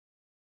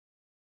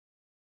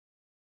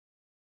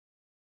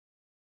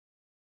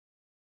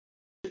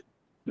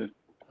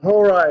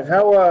All right,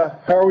 how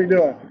are we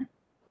doing?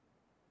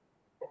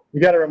 You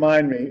got to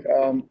remind me.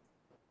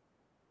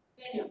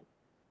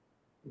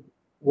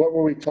 What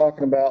were we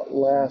talking about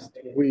last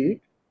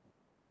week?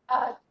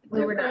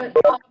 We were not.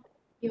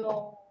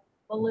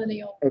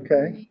 Millennial.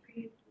 Okay.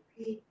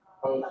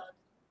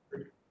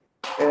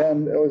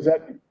 And was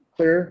that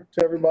clear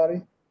to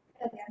everybody?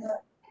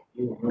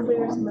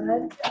 Clear as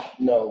mud.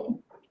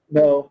 No,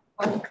 No.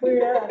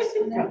 Clear as.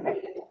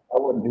 I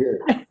wasn't here.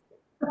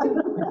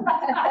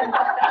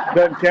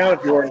 Doesn't count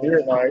if you weren't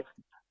here, Mike.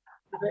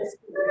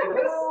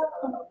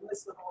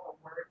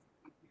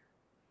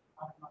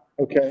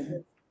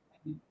 Okay.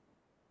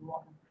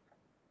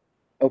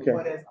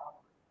 Okay.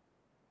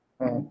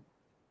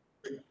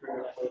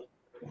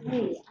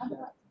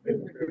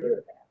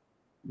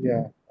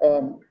 Yeah.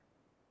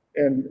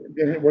 And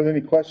were there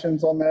any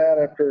questions on that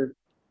after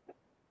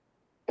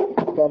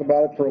thought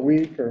about it for a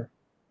week or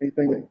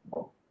anything?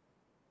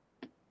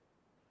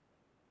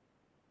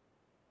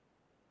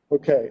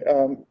 Okay.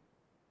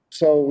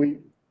 So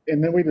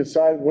then we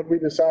decide what we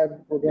decide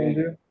we're going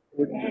to do.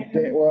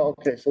 Well,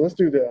 okay. So let's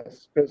do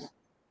this because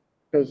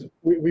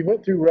we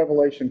went through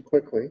Revelation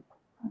quickly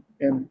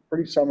in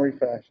pretty summary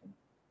fashion.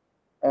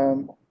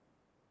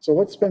 So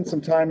let's spend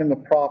some time in the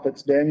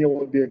prophets. Daniel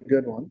would be a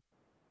good one,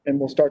 and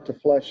we'll start to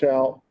flesh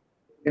out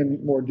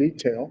in more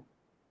detail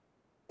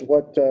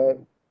what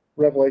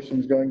Revelation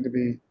is going to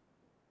be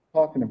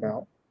talking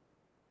about,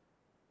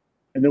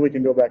 and then we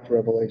can go back to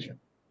Revelation.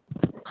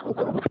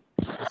 Okay.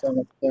 Sound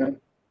like a plan?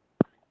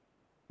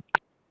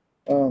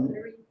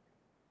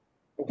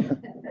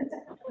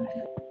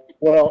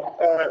 Well,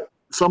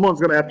 someone's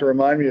going to have to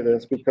remind me of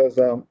this because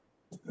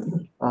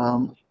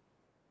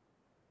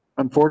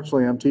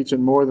unfortunately I'm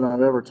teaching more than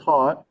I've ever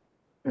taught,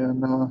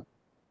 and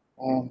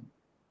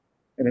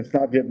it's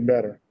not getting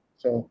better.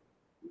 So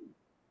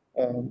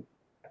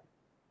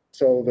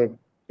the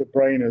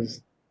brain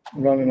is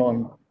running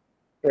on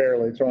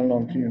barely, it's running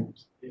on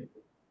fumes.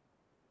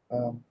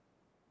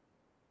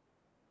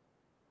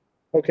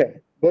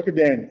 Okay, Book of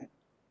Daniel,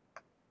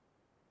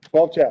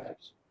 12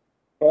 chapters.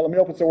 Well, let me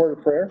open with a word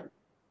of prayer,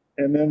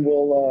 and then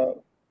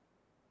we'll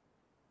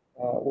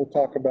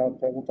talk about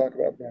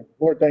Daniel.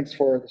 Lord, thanks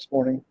for this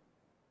morning,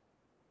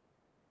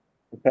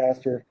 the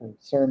pastor, for the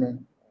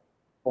sermon,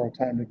 for our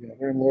time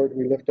together. And Lord,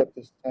 we lift up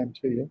this time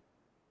to you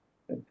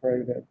and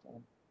pray that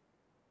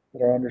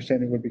our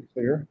understanding would be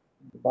clear,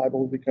 the Bible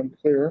would become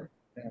clearer,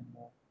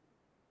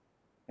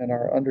 and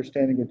our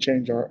understanding would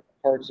change our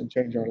hearts and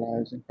change our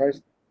lives in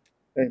Christ's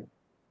name.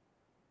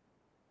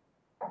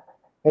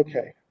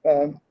 Okay.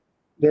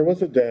 There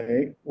was a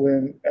day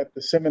when at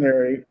the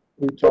seminary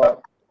we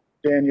taught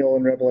Daniel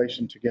and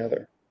Revelation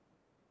together.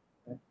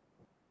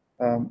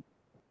 And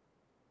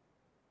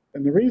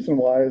the reason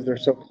why is they're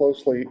so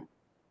closely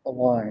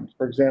aligned.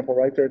 For example,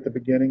 right there at the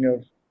beginning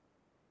of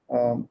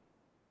the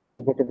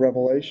book of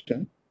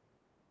Revelation,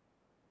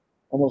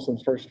 almost in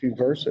the first few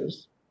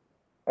verses,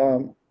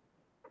 the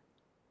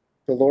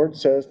Lord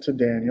says to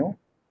Daniel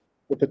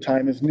that the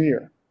time is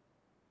near.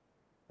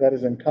 That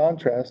is in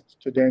contrast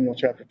to Daniel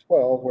chapter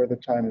 12, where the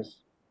time is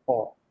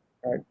far,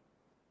 right?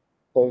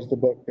 Close the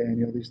book,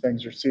 Daniel. These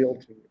things are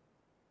sealed to you.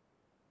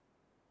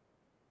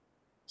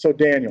 So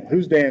Daniel,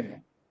 who's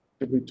Daniel?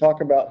 Did we talk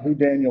about who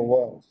Daniel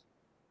was?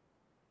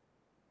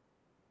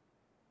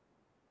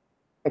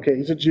 Okay,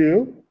 he's a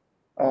Jew.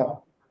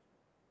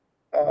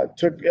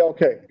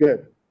 Okay,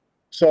 good.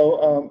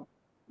 So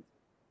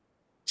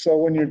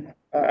when you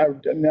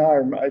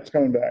it's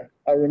coming back.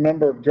 I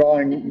remember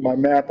drawing my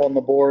map on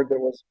the board that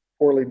was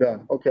poorly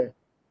done. Okay,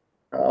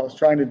 I was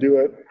trying to do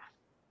it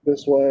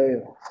this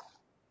way.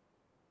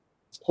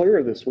 It's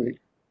clearer this week.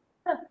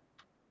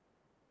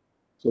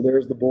 So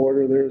there's the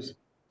border. There's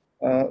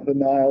the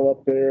Nile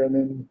up there, and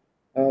then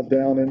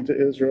down into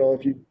Israel.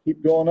 If you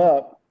keep going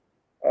up,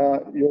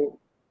 the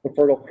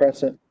Fertile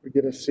Crescent. We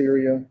get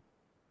Assyria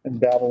and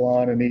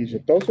Babylon and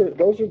Egypt. Those are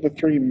the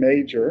three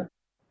major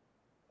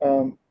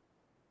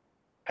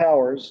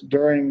powers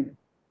during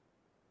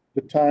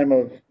the time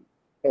of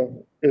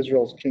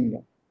Israel's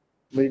kingdom.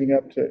 Leading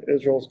up to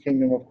Israel's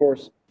kingdom, of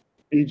course,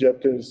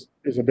 Egypt is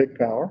a big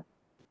power.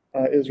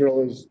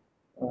 Israel is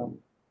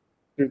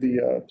through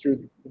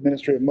the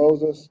ministry of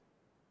Moses,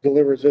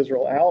 delivers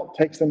Israel out,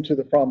 takes them to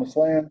the promised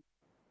land,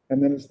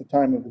 and then it's the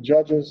time of the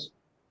judges,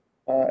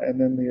 and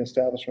then the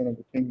establishment of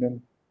the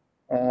kingdom.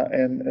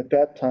 And at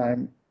that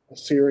time,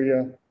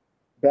 Assyria,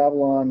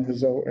 Babylon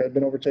had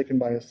been overtaken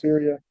by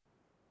Assyria,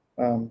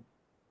 and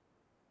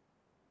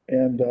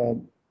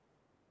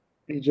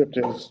Egypt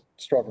is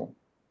struggling.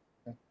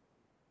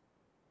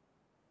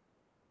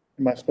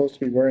 Am I supposed to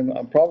be wearing?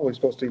 I'm probably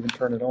supposed to even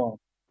turn it on.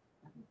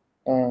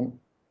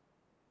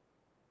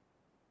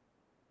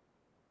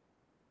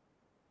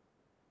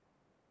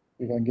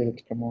 See if I can get it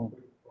to come on.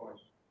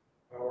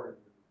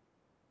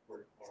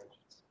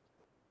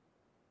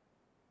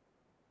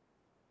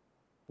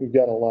 We've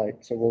got a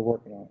light, so we're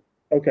working on it.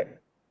 Okay,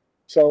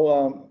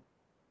 so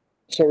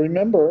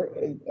remember,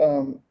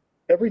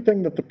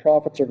 everything that the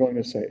prophets are going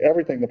to say,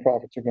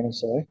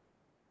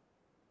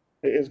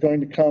 is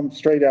going to come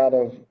straight out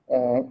of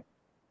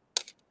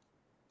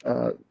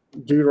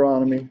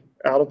Deuteronomy,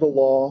 out of the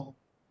law,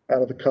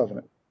 out of the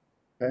covenant.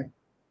 Okay?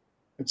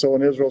 And so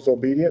when Israel's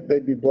obedient,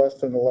 they'd be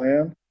blessed in the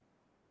land.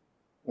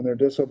 When they're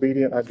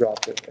disobedient, I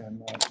dropped it,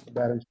 and the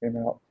batteries came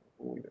out.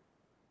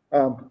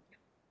 Not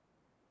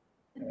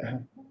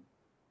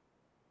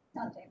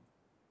James.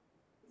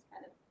 He's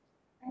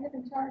kind of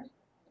in charge.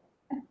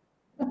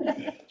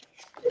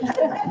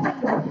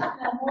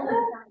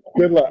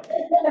 Good luck.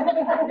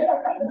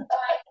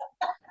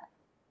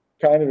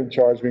 Kind of in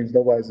charge means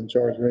nobody's in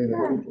charge of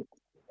anything.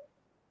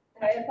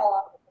 I fall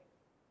off.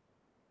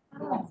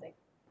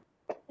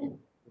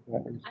 I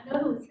know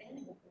who's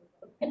standing.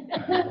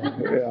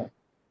 Yeah.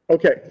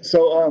 Okay,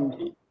 so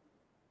when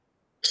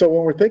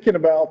we're thinking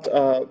about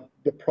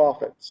the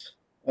prophets,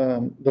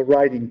 the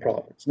writing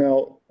prophets,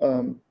 now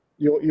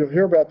you'll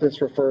hear about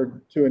this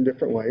referred to in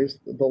different ways.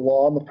 The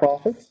law and the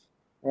prophets,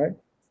 right?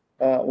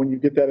 When you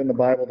get that in the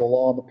Bible, the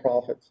law and the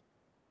prophets.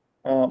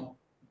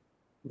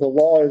 The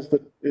law is the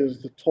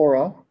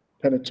Torah,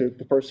 Pentateuch,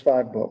 the first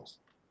 5 books.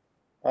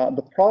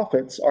 The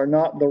prophets are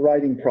not the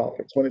writing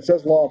prophets. When it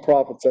says law and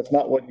prophets, that's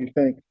not what you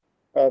think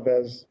of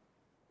as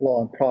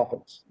law and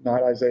prophets,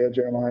 not Isaiah,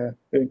 Jeremiah.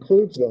 It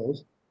includes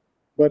those.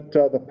 But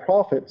the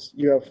prophets,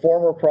 you have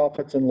former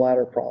prophets and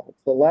latter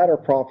prophets. The latter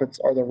prophets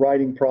are the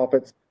writing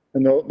prophets,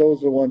 and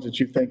those are the ones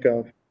that you think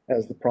of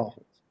as the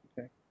prophets.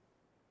 Okay?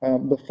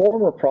 The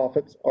former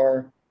prophets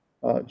are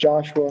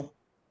Joshua,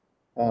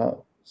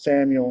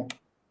 Samuel,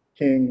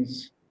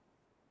 Kings,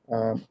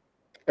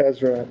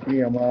 Ezra,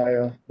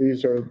 Nehemiah.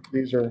 These are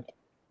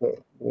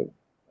the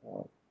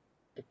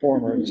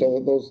former. And so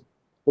those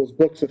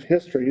books of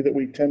history that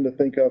we tend to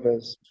think of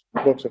as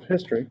books of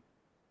history,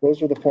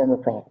 those are the former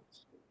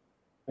prophets.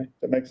 Okay?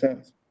 That makes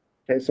sense.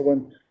 Okay, so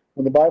when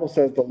the Bible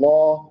says the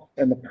law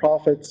and the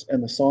prophets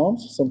and the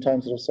Psalms,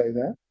 sometimes it'll say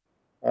that,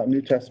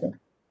 New Testament.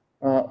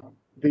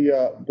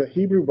 The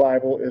Hebrew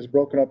Bible is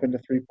broken up into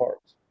 3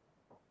 parts.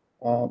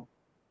 Have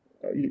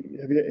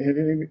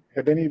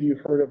any of you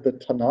heard of the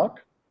Tanakh?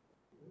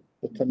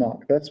 The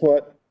Tanakh. That's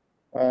what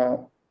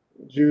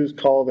Jews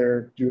call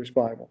their Jewish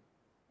Bible.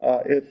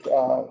 It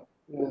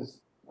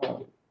is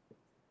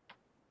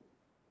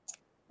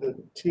the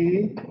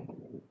T,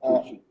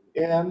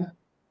 N,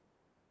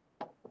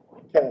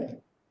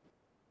 K.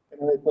 And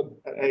then they put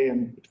an A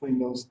in between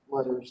those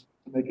letters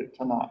to make it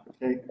Tanakh.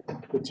 Okay.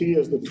 The T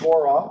is the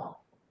Torah.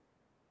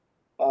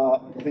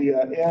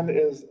 The N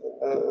is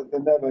the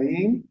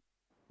Nevi'im.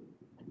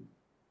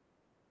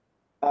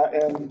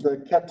 And the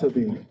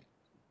Ketuvim.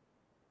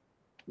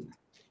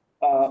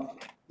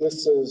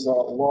 This is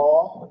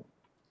law,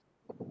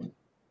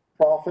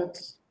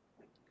 prophets,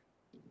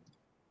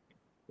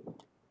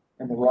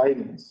 and the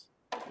writings.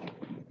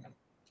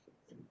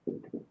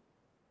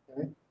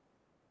 Okay?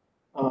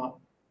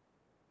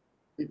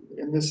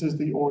 And this is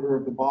the order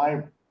of the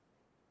Bible.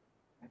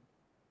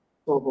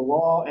 So the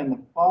law and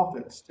the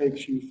prophets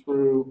takes you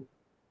through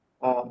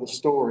the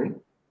story.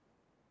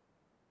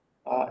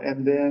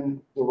 And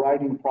then the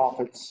writing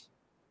prophets,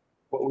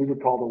 what we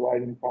would call the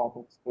writing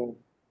prophets, the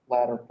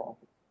latter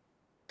prophets.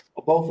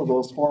 Both of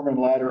those, former and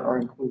latter, are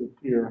included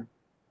here.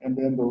 And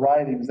then the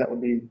writings, that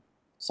would be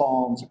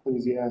Psalms,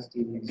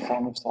 Ecclesiastes,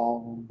 Song of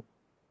Solomon,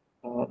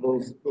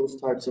 those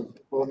types of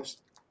books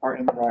are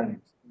in the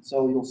writings. And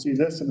so you'll see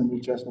this in the New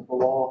Testament, the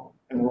law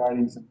and the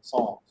writings and the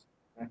Psalms.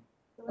 Okay?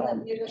 So when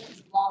the New Testament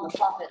is law and the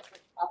prophets,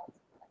 which prophets?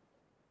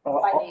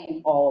 By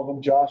name. All of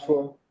them,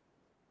 Joshua,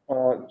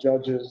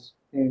 Judges,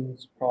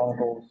 Kings,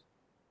 Chronicles,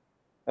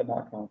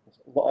 not Chronicles,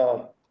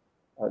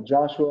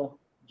 Joshua,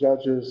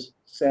 Judges,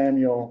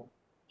 Samuel,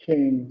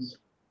 Kings,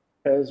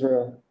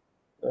 Ezra,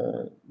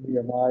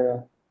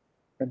 Nehemiah,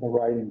 and the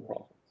writing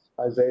prophets,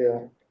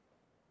 Isaiah,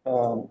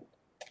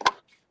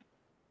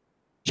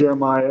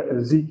 Jeremiah,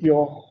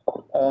 Ezekiel.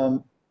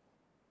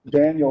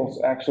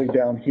 Daniel's actually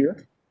down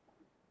here.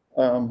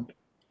 So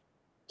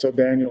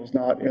Daniel's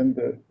not in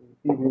the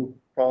Hebrew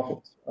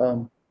prophets.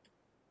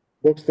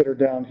 Books that are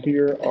down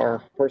here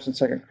are 1st and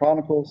 2nd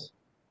Chronicles.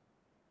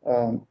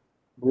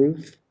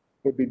 Ruth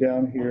would be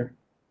down here.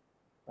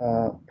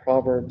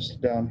 Proverbs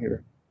down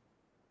here.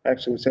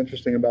 Actually, what's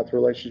interesting about the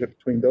relationship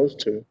between those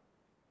two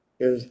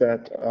is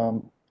that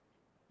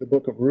the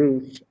book of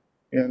Ruth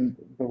in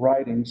the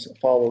writings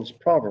follows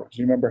Proverbs.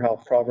 You remember how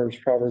Proverbs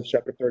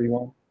chapter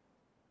 31?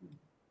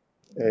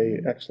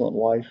 A excellent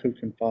wife who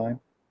can find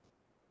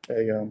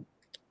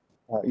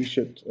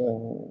Ishet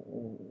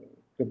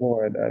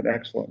Gabor, an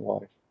excellent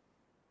wife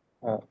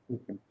who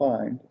can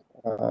find.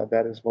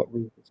 That is what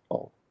Ruth is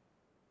called,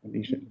 an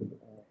Ishet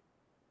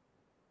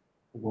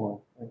Gabor.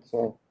 And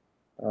so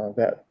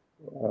that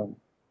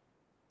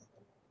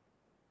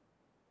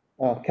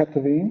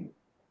Ketuvim.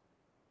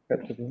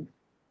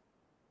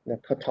 Yeah,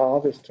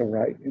 Katav is to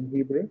write in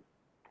Hebrew.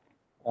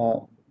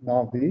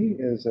 Navi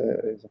is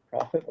a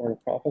prophet or a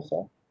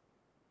prophesy.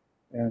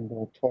 And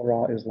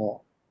Torah is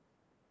law.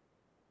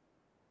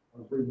 I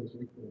was reading this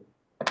week,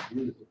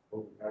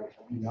 beautiful, guys.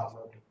 I mean, not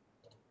much.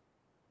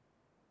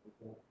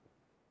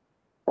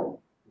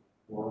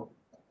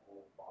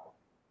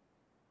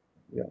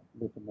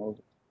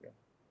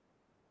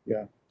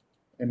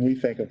 and we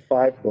think of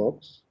 5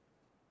 books,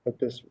 but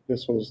this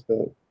was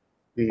the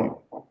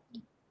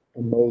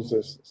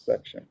Moses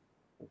section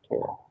of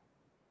Torah.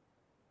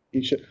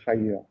 Ishet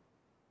Hayil.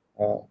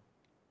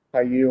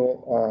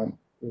 Hayil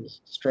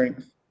is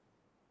strength.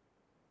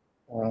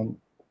 Boaz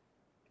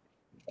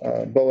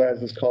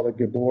is called a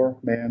Gibor,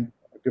 man,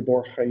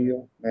 Gibor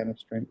Hayil, man of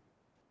strength,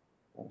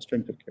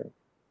 strength of character.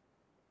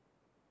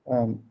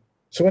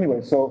 So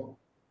anyway, so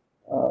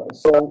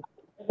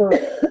whenever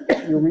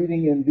you're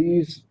reading in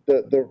these,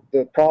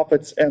 the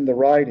prophets and the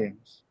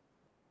writings,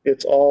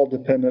 it's all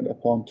dependent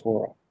upon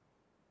Torah.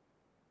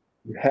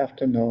 You have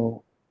to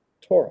know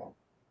Torah.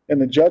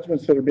 And the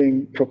judgments that are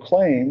being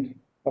proclaimed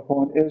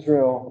upon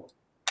Israel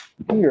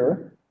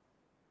here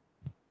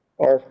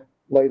are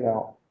laid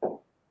out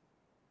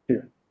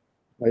here,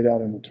 laid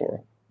out in the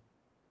Torah.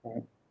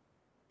 Right?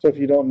 So if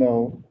you don't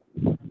know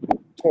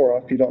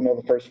Torah, if you don't know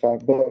the first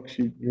 5 books,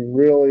 you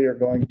really are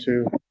going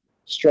to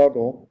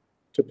struggle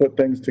to put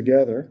things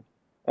together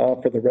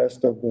for the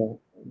rest of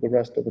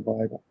the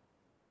Bible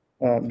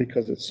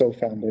because it's so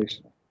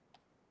foundational.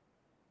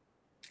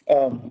 I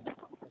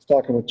was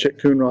talking with Chick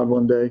Coonrod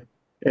one day,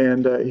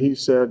 and he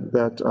said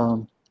that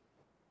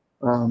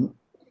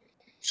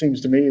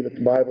seems to me that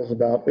the Bible's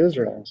about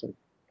Israel. I said,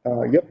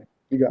 yep,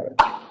 you got it.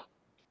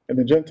 And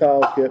the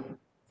Gentiles get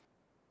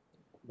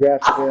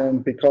grafted in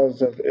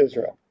because of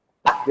Israel.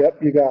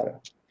 Yep, you got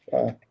it.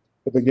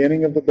 The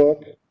beginning of the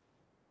book,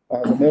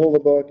 the middle of the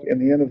book, and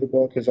the end of the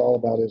book is all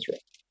about Israel,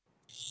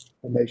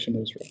 the nation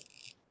Israel.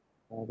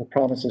 The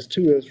promises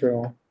to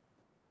Israel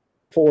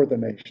for the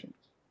nations.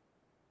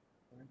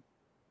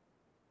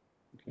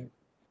 Okay.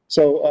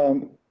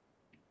 So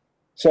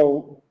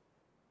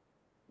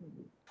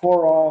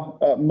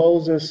Torah,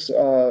 Moses,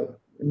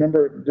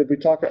 remember, did we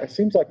talk, it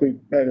seems like we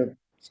might have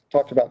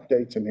talked about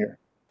dates in here.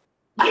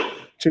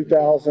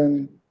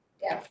 2000,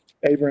 Yeah.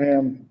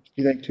 Abraham,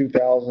 you think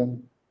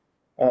 2000,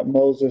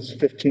 Moses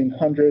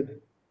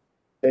 1500,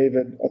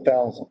 David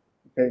 1000.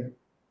 Okay.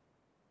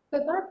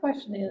 But my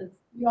question is,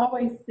 you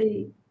always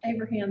see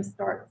Abraham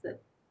starts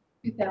at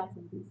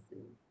 2000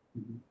 BC.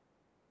 Mhm.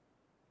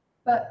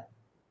 But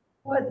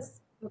what's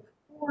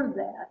before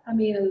that? I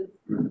mean, is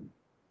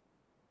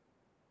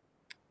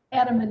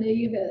Adam and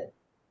Eve at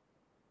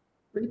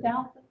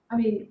 3000? I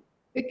mean,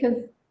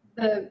 because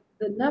the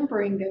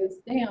numbering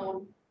goes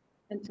down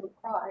until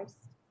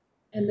Christ,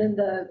 and then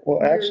the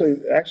Well, actually,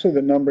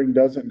 the numbering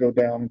doesn't go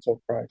down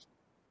until Christ.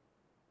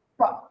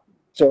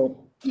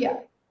 So yeah.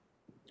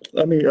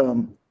 let me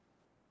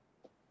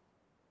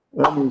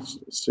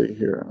see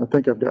here. I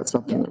think I've got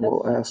something that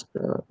will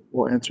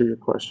answer your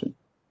question.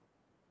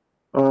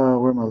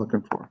 Where am I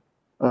looking for?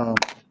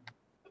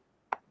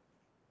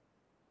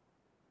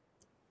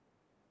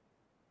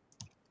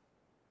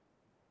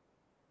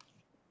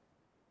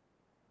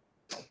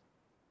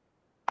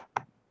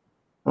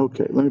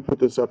 Okay, let me put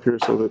this up here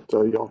so that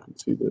y'all can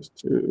see this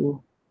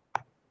too.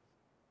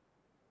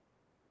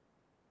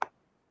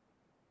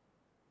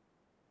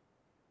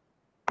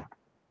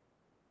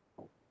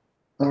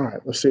 All right,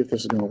 let's see if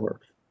this is going to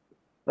work.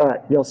 All right,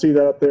 y'all see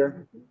that up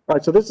there? All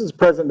right, so this is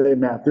present day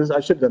map. I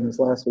should have done this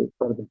last week,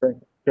 but I've been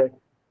thinking. Okay,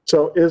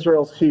 so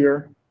Israel's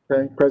here.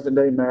 Okay, present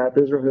day map.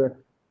 Israel here.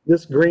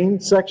 This green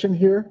section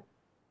here,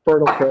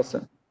 Fertile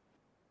Crescent.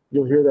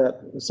 You'll hear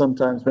that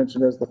sometimes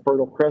mentioned as the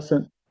Fertile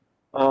Crescent.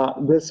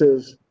 This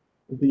is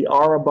the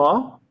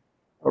Arabah,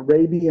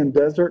 Arabian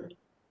desert.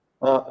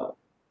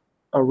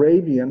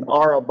 Arabian,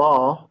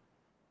 Arabah,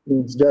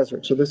 means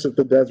desert. So this is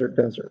the desert.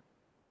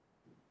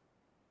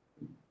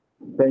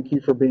 Thank you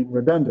for being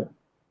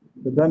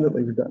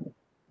redundantly redundant.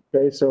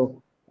 Okay,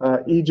 so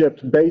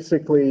Egypt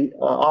basically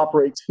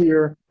operates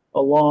here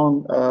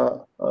along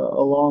the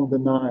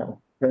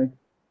Nile. Okay,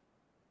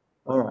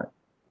 all right.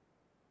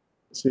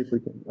 Let's see if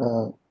we can.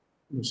 Let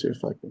me see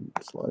if I can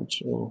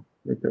slideshow,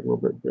 make it a little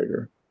bit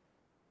bigger.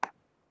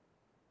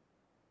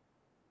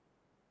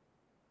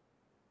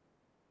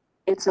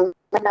 It's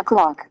 11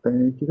 o'clock.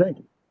 Thank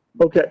you.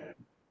 Okay.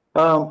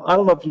 I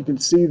don't know if you can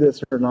see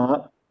this or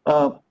not.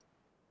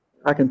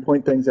 I can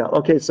point things out.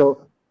 Okay,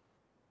 so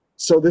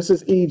this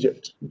is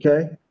Egypt.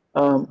 Okay,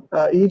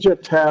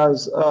 Egypt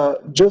has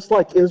just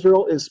like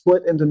Israel is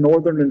split into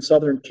northern and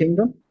southern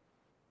kingdom.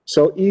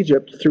 So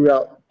Egypt,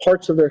 throughout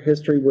parts of their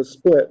history, was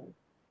split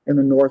in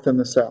the north and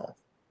the south.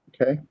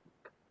 Okay,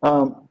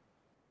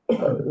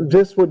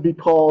 this would be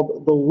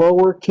called the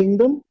Lower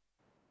Kingdom.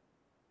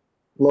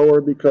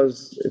 Lower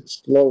because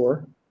it's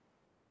lower,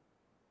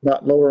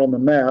 not lower on the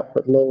map,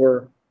 but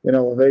lower in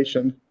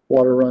elevation.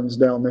 Water runs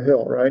down the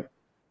hill, right?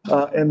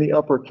 And the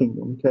Upper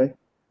Kingdom. Okay,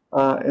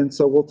 and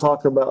so we'll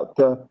talk about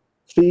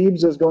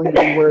Thebes is going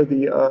to be where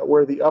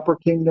the Upper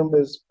Kingdom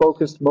is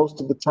focused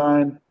most of the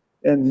time,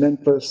 and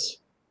Memphis,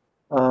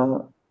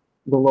 the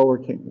Lower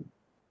Kingdom.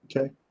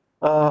 Okay,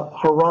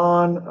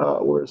 Haran,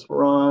 where's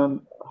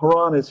Haran?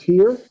 Haran is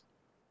here.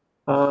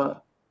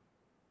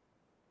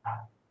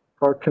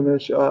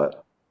 Carchemish,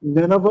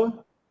 Nineveh,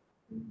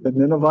 the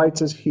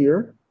Ninevites is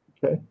here.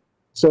 Okay,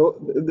 so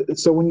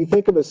when you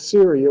think of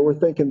Assyria, we're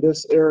thinking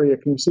this area.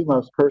 Can you see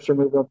my cursor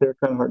moving up there?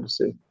 Kind of hard to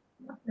see.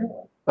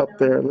 up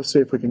there. Let's see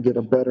if we can get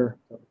a better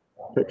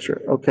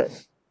picture. Okay.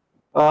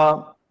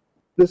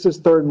 This is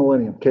third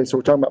millennium. Okay, so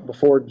we're talking about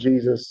before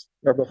Jesus,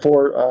 or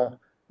before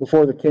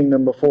the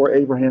kingdom, before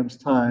Abraham's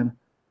time.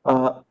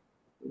 The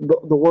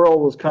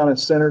world was kind of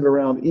centered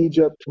around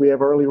Egypt. We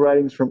have early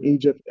writings from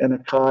Egypt and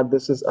Akkad.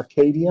 This is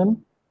Akkadian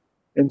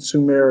and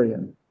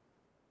Sumerian.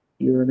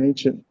 You're an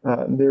ancient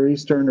Near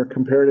Eastern or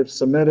comparative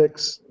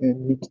Semitics,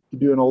 and you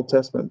do an Old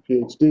Testament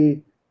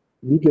PhD.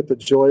 You get the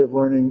joy of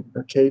learning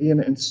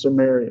Akkadian and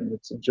Sumerian.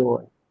 It's a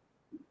joy.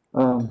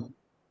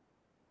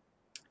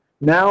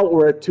 Now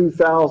we're at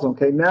 2000.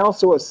 Okay, now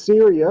so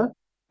Assyria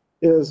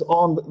is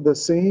on the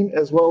scene,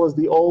 as well as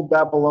the old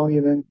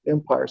Babylonian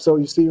Empire. So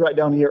you see right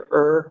down here,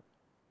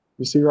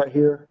 you see right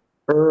here,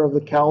 of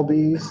the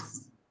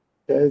Chaldees.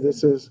 Okay,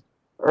 this is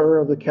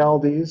of the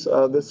Chaldees.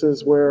 This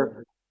is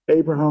where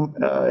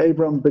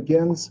Abram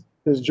begins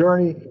his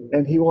journey,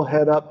 and he will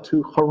head up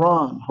to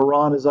Haran.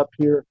 Haran is up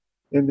here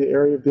in the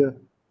area of the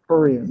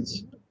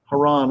Hurrians.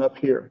 Haran up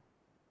here.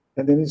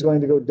 And then he's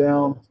going to go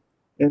down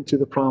into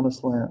the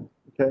Promised Land.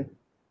 Okay,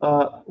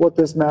 what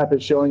this map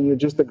is showing you,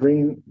 just the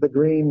green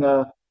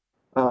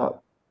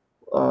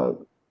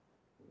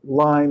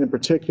line in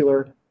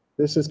particular.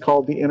 This is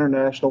called the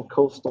International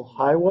Coastal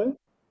Highway,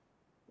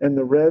 and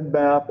the red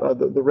map,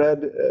 the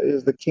red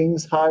is the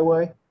King's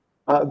Highway.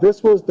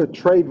 This was the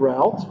trade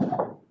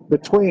route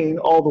between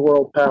all the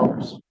world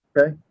powers.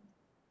 Okay,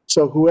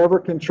 so whoever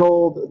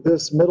controlled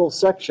this middle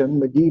section,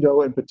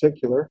 Megiddo in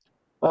particular,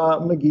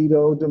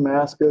 Megiddo,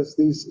 Damascus,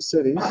 these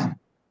cities,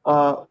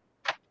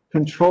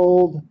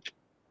 controlled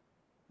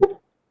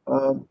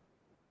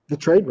the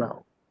trade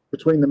route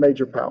between the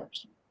major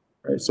powers.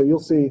 Right? So you'll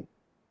see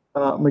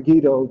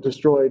Megiddo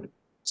destroyed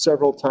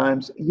several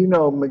times. You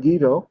know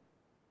Megiddo,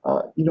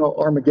 you know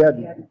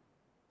Armageddon.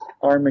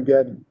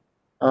 Armageddon.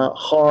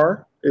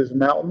 Har is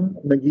mountain,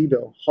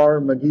 Megiddo. Har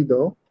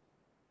Megiddo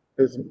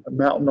is a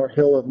mountain or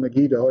hill of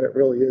Megiddo, and it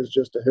really is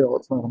just a hill,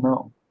 it's not a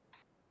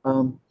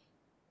mountain.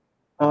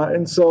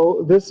 And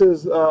so this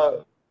is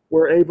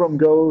where Abram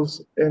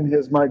goes in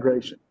his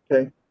migration.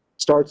 Okay,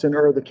 starts in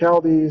Ur of the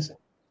Chaldees.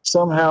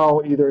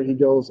 Somehow either he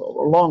goes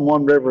along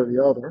one river or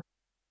the other,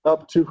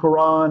 up to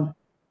Haran,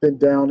 then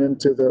down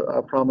into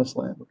the Promised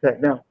Land. Okay,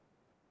 now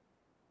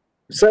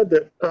it said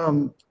that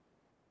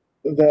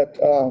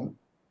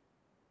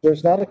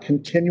there's not a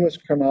continuous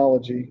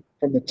chronology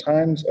from the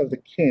times of the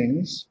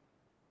kings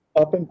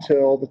up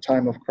until the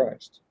time of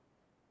Christ.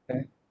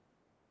 Okay,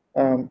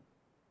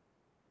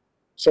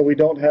 so we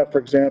don't have, for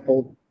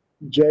example,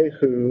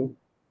 Jehu.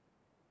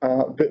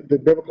 The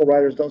biblical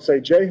writers don't say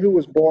Jehu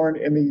was born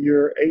in the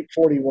year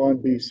 841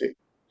 BC.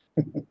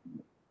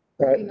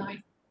 Right?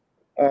 Nice.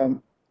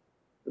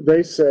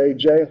 They say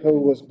Jehu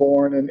was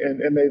born, and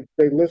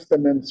they list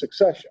them in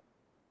succession,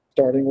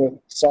 starting with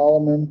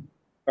Saul,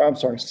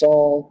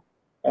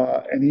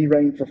 and he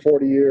reigned for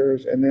 40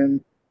 years, and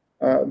then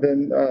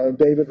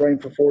David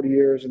reigned for 40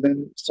 years, and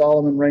then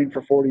Solomon reigned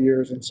for 40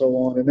 years, and so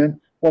on. And then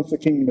once the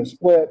kingdom is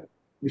split,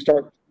 you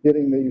start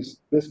getting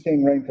this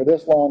king reigned for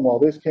this long while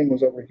this king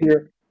was over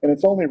here, and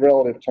it's only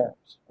relative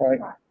terms, right?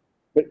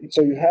 But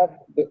so you have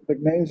the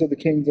names of the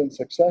kings in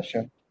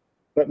succession,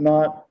 but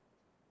not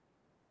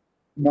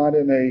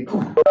in a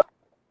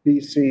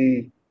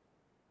BC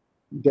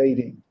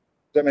dating.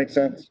 Does that make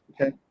sense?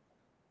 Okay.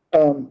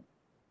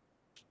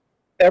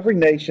 Every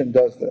nation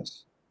does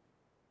this.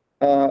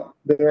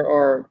 There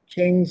are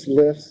kings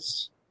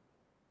lists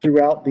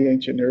throughout the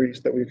ancient Near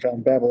East that we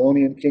found.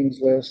 Babylonian kings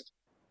list.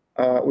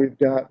 We've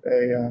got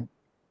in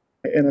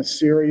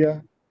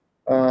Assyria,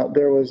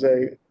 there was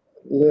a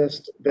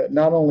list that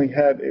not only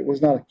it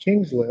was not a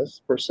king's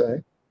list per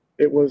se,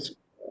 it was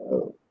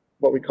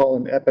what we call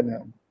an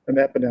eponym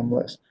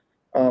list.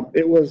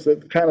 It was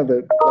kind of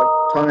the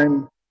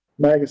Time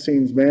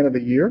magazine's Man of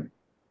the Year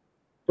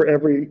for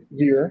every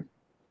year.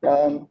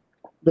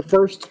 The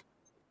first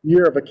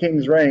year of a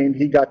king's reign,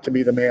 he got to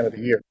be the Man of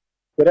the Year.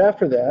 But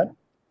after that,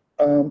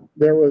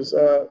 there was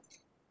a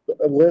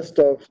list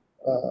of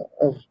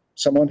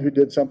someone who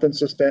did something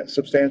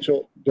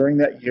substantial during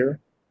that year.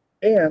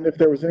 And if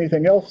there was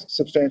anything else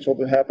substantial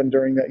that happened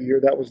during that year,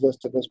 that was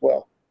listed as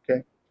well.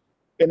 Okay,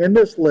 and in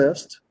this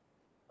list,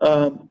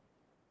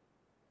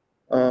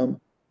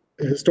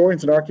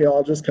 historians and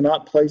archaeologists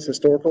cannot place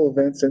historical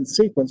events in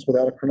sequence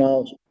without a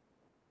chronology.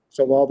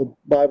 So while the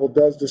Bible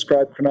does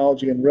describe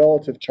chronology in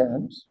relative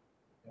terms,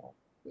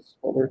 this is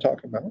what we're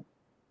talking about,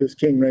 this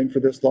king reigned for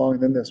this long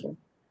and then this one,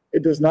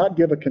 it does not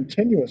give a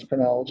continuous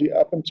chronology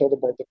up until the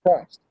birth of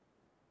Christ.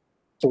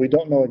 So we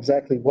don't know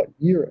exactly what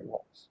year it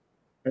was.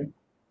 Okay?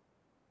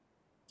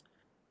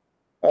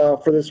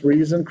 For this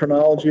reason,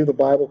 chronology of the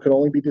Bible can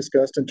only be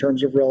discussed in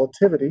terms of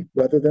relativity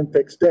rather than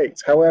fixed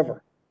dates.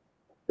 However,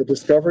 the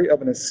discovery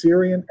of an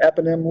Assyrian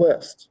eponym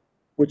list,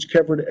 which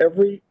covered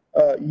every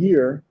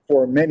year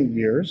for many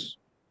years,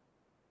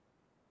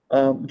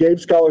 gave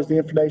scholars the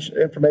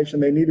information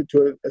they needed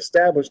to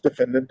establish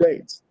definitive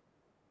dates.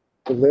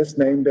 The list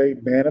named a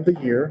Man of the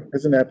Year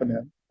as an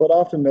eponym, but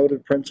often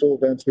noted principal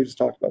events, we just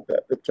talked about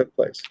that took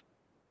place.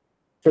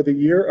 For the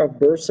year of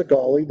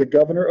Bursagali, the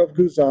governor of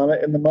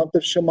Guzana, in the month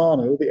of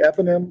Shemanu, the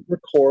eponym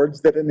records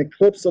that an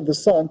eclipse of the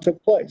sun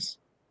took place.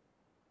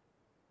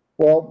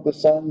 Well, the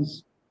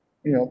sun's,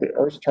 the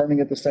Earth's turning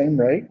at the same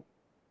rate,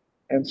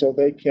 and so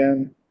they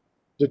can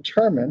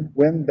determine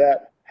when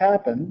that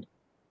happened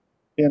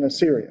in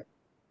Assyria.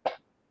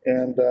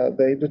 And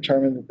they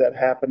determined that that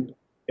happened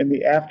in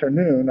the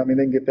afternoon, they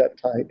can get that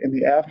tight, in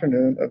the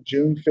afternoon of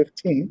June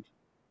 15th,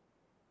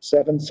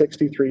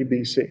 763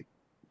 BC,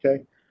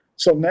 okay?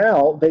 So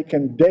now they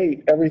can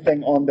date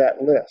everything on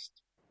that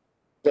list.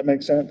 Does that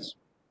make sense?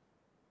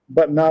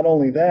 But not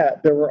only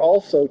that, there were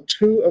also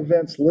 2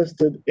 events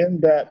listed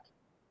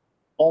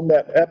on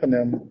that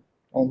eponym,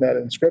 on that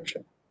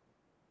inscription.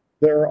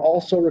 They are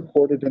also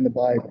recorded in the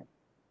Bible.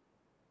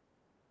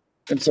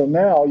 And so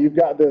now you've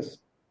got this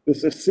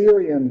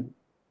Assyrian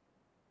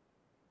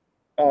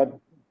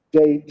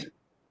date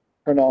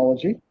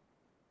chronology,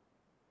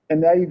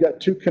 and now you've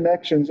got 2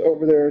 connections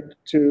over there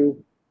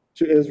to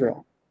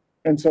Israel.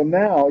 And so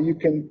now you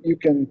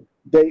can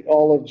date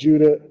all of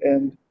Judah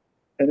and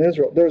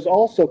Israel. There's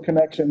also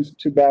connections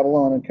to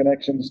Babylon and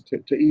connections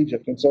to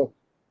Egypt. And so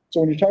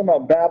when you're talking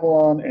about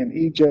Babylon and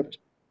Egypt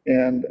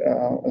and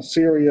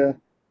Assyria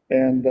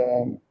and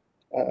the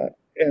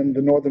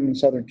northern and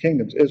southern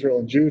kingdoms, Israel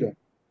and Judah,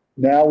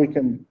 now we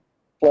can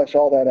flesh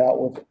all that out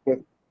with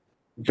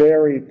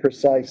very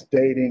precise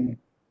dating,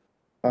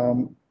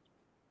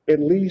 at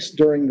least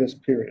during this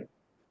period.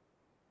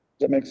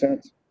 Does that make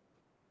sense?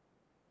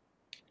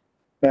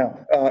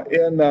 Now,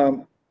 in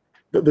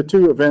the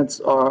 2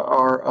 events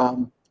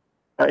are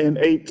in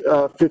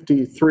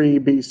 853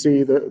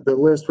 BC, the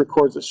list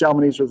records that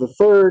Shalmaneser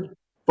III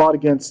fought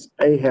against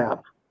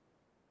Ahab.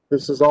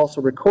 This is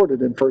also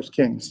recorded in 1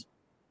 Kings.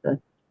 Okay?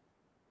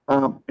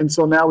 And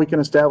so now we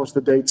can establish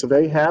the dates of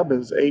Ahab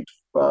as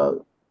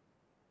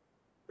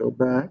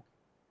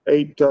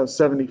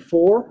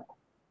 874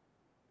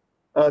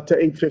 to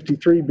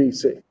 853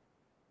 BC.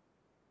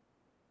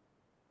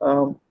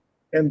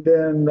 And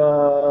then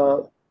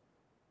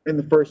in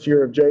the first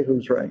year of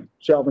Jehu's reign,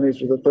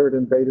 Shalmaneser III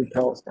invaded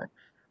Palestine.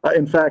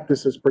 In fact,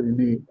 this is pretty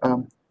neat.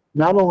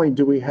 Not only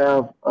do we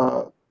have,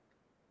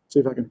 see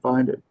if I can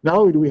find it, not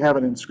only do we have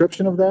an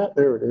inscription of that,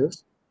 there it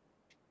is.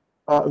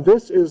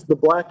 This is the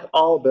black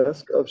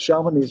obelisk of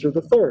Shalmaneser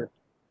III.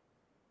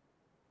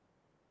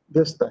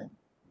 This thing.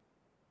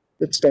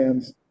 It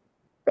stands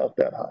about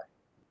that high.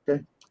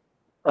 Okay.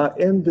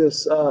 In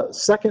this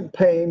second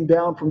pane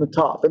down from the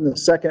top, in the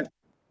second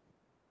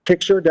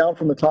picture down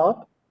from the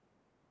top,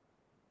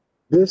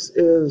 this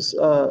is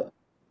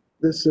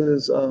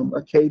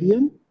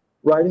Akkadian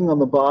writing on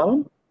the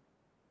bottom,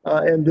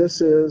 and this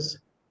is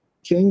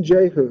King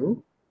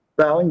Jehu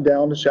bowing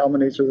down to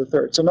Shalmaneser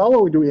III. So not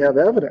only do we have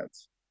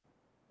evidence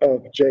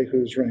of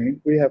Jehu's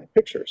reign, we have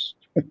pictures,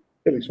 at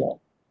least one,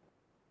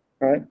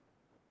 right?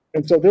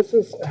 And so this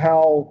is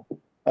how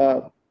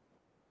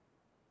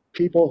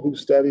people who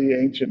study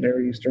ancient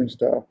Near Eastern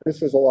stuff,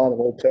 this is a lot of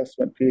Old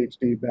Testament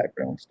PhD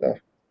background stuff,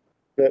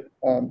 that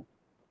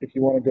if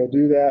you want to go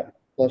do that,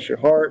 bless your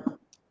heart.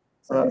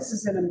 So this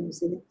is in a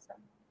museum.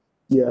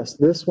 Yes,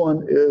 this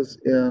one is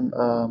in,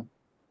 I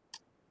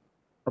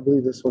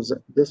believe this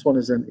one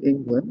is in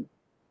England.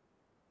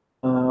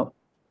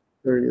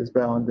 There he is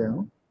bowing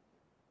down.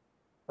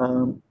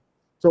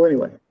 So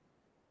anyway,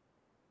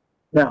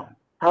 now,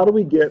 how do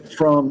we get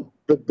from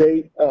the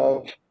date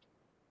of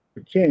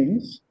the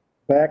kings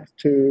back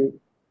to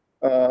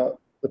the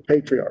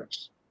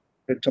patriarchs,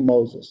 to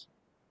Moses?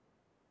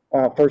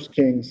 First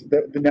Kings,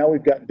 now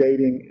we've got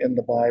dating in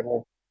the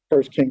Bible.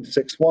 1 Kings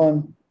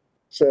 6:1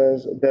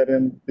 says that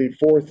in the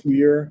 4th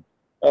year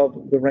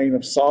of the reign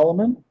of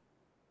Solomon,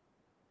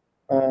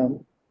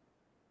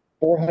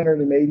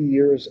 480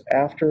 years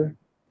after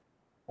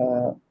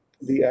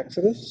the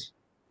Exodus,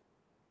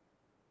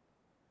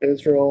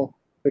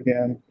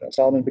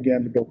 Solomon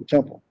began to build the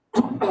temple.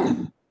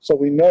 So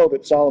we know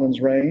that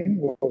Solomon's reign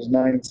was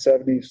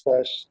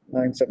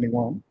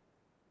 970/971.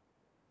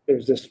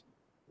 There's this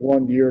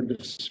 1 year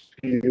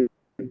dispute,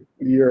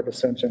 year of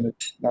ascension,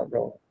 it's not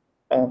relevant.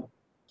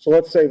 So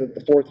let's say that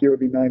the 4th year would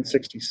be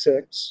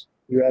 966.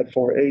 You add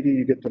 480,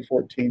 you get to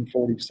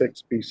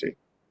 1446 BC.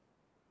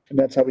 And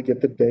that's how we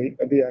get the date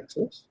of the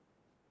Exodus.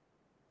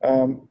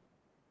 And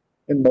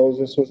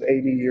Moses was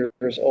 80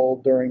 years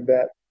old during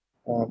that,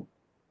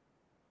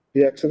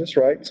 the Exodus,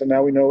 right? So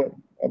now we know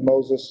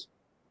Moses'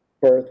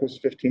 birth was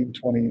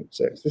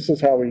 1526. This is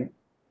how we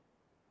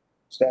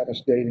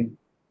establish dating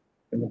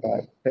in the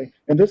Bible, okay?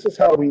 And this is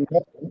how we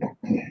know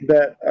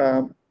that,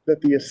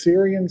 that the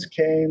Assyrians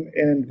came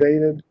and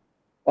invaded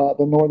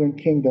the northern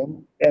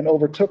kingdom and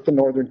overtook the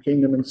northern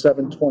kingdom in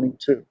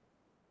 722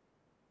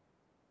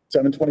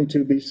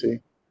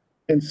 BC.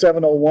 In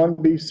 701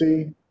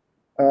 BC,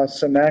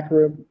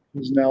 Sennacherib,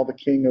 who's now the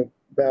king of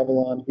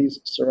Babylon,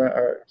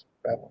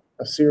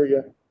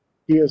 Assyria,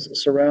 he has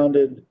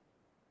surrounded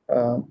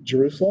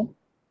Jerusalem.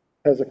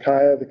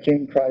 Hezekiah, the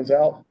king, cries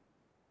out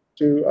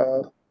to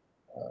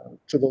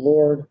the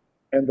Lord,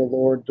 and the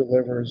Lord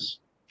delivers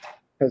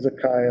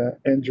Hezekiah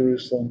and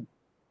Jerusalem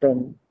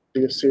from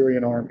the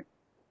Assyrian army.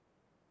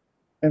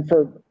 And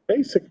for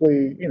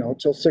basically,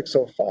 till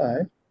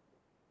 6:05,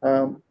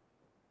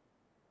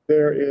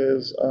 there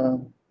is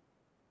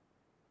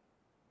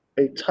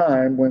a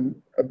time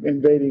when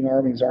invading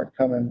armies aren't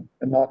coming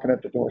and knocking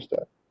at the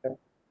doorstep. Okay?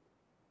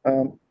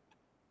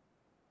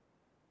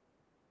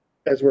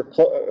 As we're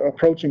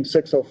approaching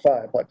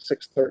 6:05, like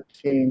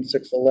 6:13,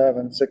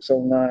 6:11,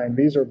 6:09,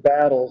 these are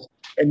battles,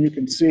 and you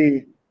can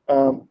see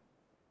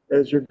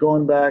as you're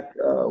going back,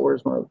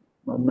 where's my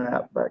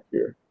map back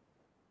here?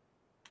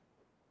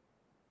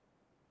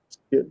 Let's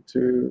get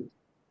to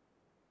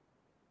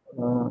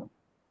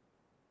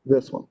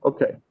this one.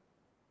 Okay.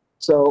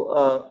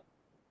 So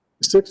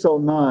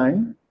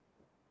 6:09,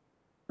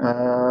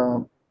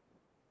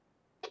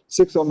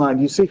 6:09,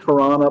 you see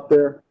Haran up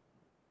there?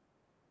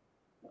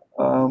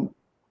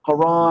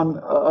 Haran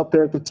up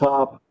there at the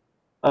top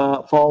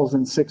falls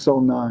in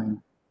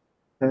 6:09.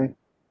 Okay.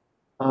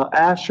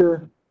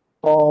 Asher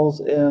falls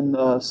in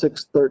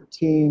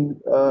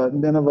 6:13,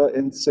 Nineveh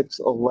in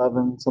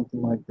 6:11,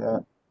 something like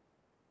that.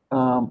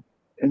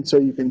 And so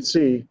you can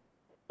see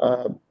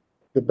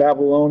the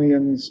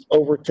Babylonians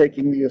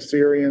overtaking the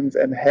Assyrians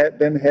and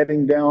then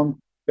heading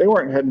down. They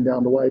weren't heading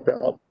down to wipe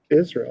out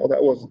Israel.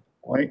 That wasn't the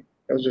point.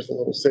 That was just a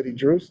little city,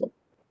 Jerusalem.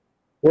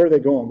 Where are they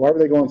going? Why were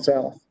they going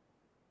south?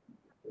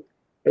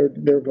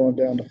 They're going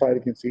down to fight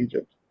against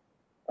Egypt.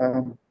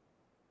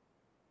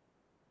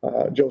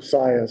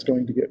 Josiah is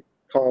going to get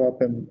caught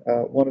up in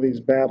one of these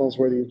battles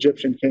where the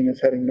Egyptian king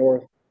is heading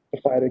north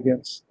to fight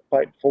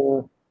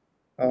for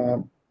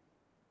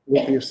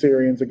with the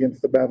Assyrians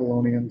against the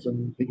Babylonians,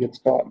 and he gets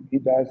caught and he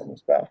dies in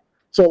this battle.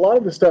 So a lot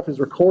of this stuff is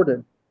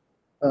recorded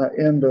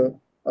in the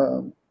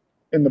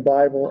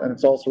Bible, and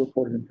it's also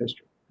recorded in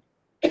history.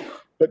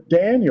 But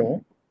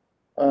Daniel,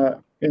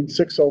 in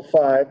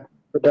 6:05,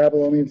 the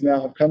Babylonians now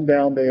have come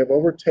down. They have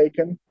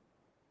overtaken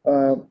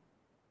the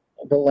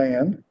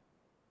land,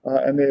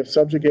 and they have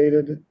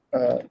subjugated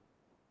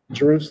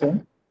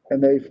Jerusalem,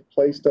 and they've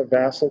placed a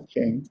vassal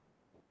king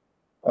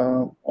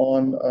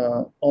on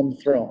the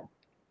throne,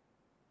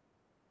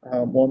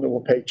 one that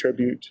will pay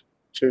tribute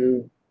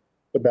to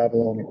the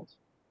Babylonians.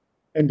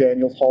 And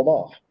Daniel's hauled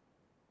off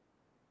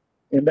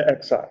into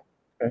exile.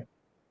 Okay?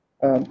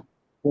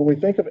 When we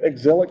think of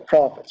exilic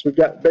prophets, we've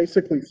got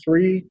basically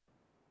three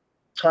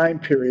time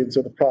periods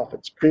of the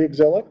prophets: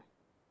 pre-exilic,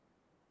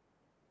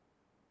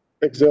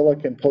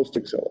 exilic, and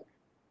post-exilic.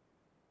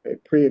 Okay,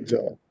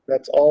 pre-exilic.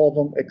 That's all of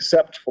them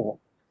except for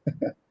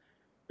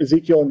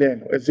Ezekiel and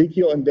Daniel.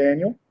 Ezekiel and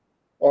Daniel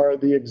are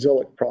the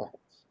exilic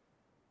prophets.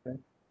 Okay?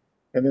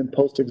 And then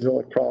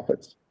post-exilic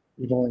prophets,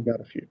 you've only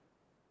got a few,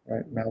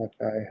 right?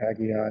 Malachi,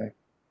 Haggai,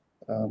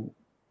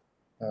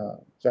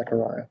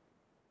 Zechariah.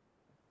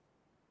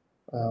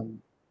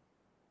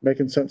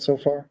 Making sense so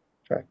far?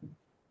 Tracking.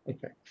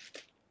 Okay.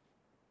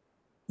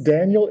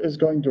 Daniel is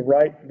going to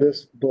write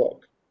this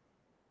book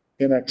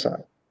in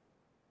exile.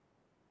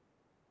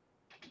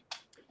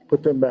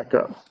 Put them back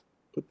up.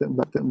 Put them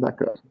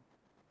back up.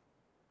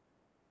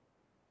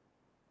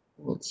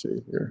 Let's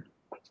see here.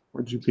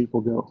 Where'd you people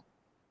go?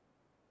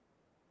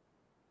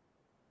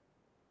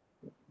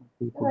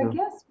 But I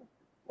guess with the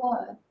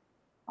flood,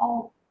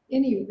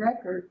 any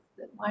records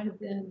that might have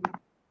been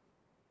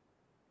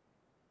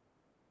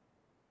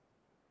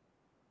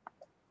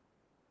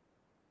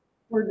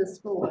were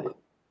destroyed.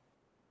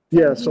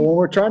 Yeah, so when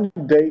we're trying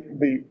to date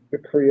the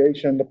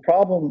creation, the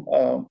problem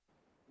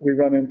we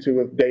run into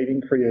with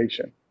dating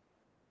creation,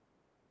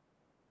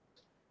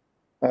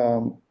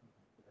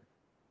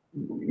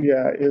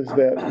 is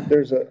that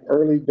there's an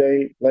early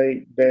date,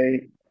 late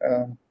date,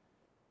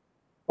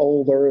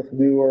 old earth,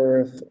 new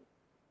earth.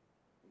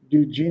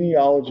 Do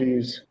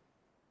genealogies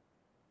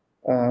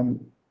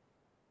in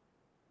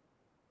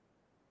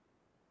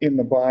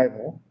the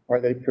Bible,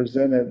 are they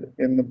presented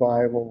in the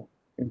Bible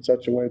in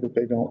such a way that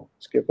they don't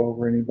skip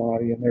over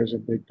anybody? And there's a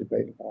big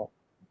debate about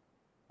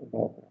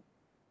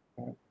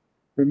that.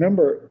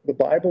 Remember, the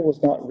Bible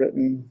was not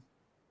written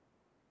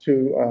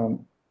to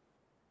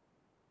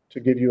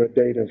give you a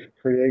date of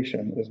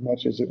creation as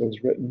much as it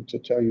was written to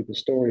tell you the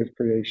story of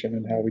creation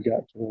and how we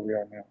got to where we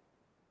are now.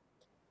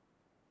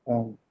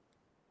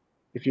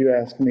 If you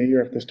ask me, or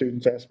if the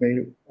students ask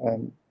me,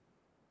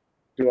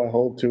 do I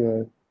hold to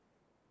a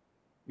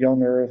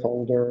young earth,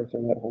 old earth,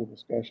 or that whole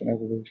discussion,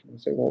 evolution, I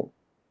say, well,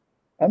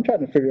 I'm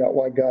trying to figure out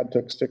why God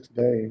took 6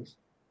 days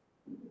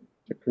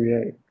to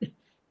create.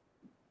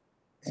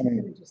 I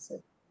mean,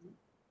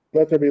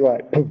 let there be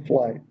light, poof,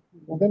 light.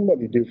 Well, then what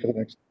do you do for the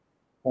next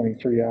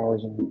 23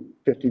 hours and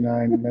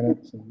 59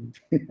 minutes? And,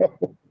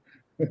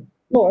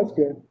 no, that's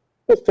good.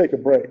 Let's take a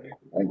break.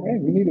 Like,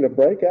 man, you needed a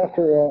break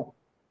after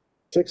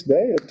 6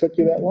 days. It took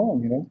you that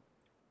long,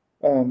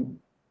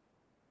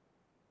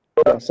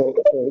 So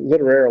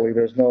literally,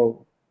 there's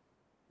no,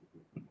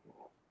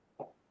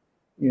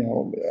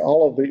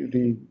 all of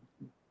the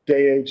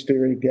day-age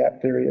theory,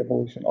 gap theory,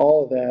 evolution,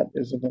 all of that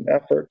is in an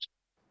effort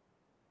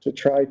to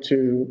try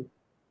to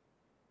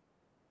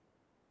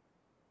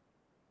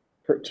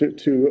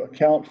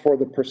account for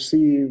the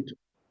perceived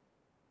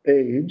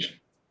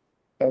age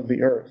of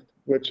the earth,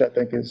 which I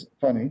think is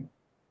funny.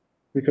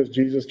 because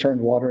Jesus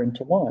turned water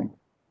into wine,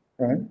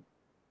 right?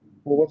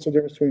 Well, what's the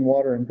difference between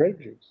water and grape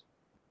juice?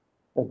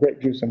 Or grape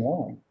juice and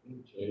wine?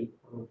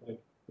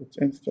 It's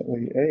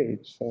instantly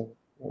aged, so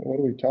what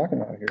are we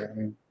talking about here? I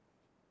mean,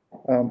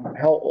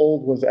 how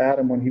old was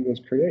Adam when he was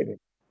created?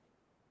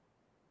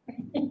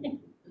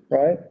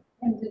 Right?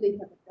 And did he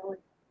have a belly?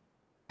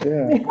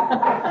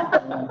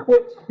 Yeah.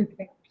 Which, who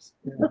cares?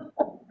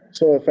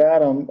 So if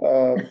Adam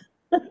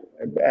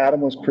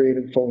was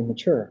created fully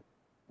mature,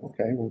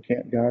 okay, well,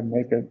 can't God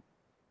make it,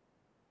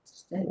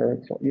 or,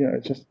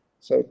 it's just,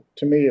 so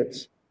to me,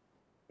 it's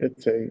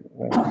a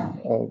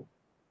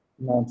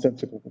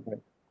nonsensical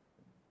debate.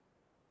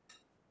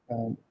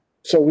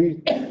 So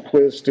we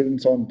quiz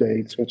students on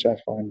dates, which I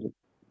find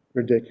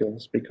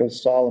ridiculous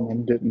because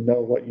Solomon didn't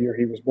know what year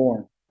he was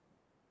born.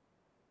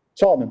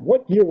 Solomon,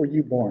 what year were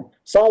you born?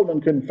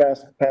 Solomon couldn't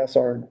pass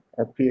our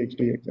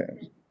PhD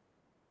exams.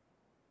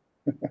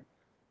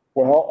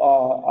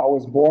 Well, I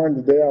was born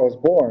the day I was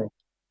born.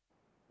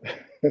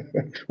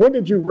 When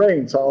did you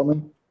reign,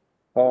 Solomon?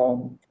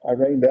 I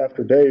reigned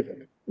after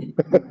David.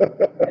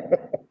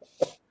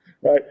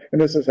 Right?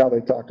 And this is how they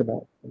talked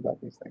about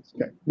these things.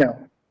 Okay.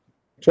 Now,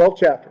 12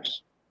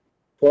 chapters.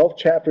 12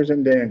 chapters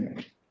in Daniel.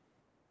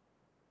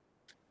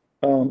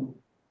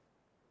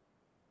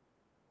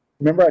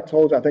 Remember I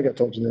think I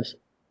told you this.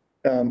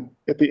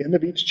 At the end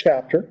of each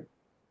chapter,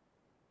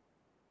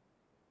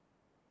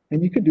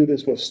 and you can do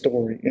this with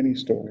any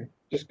story,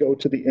 just go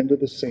to the end of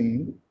the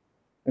scene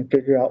and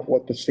figure out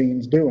what the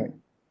scene's doing.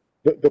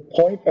 The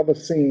point of a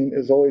scene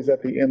is always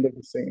at the end of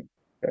the scene,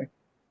 okay?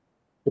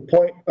 The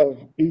point of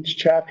each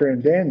chapter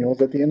in Daniel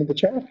is at the end of the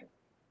chapter,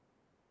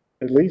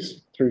 at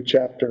least through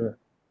chapter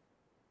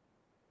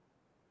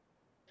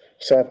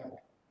 7.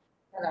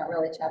 They're not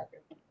really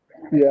chapters.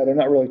 Yeah, they're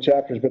not really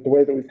chapters, but the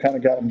way that we've kind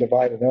of got them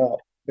divided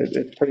up,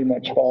 it pretty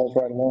much follows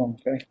right along,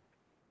 okay?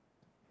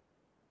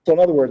 So in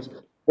other words,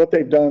 what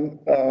they've done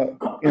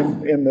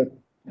in the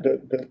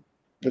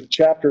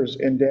chapters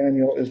in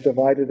Daniel is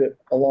divided it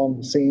along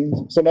the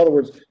scenes. So in other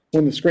words,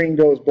 when the screen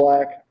goes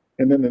black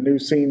and then the new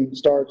scene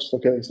starts,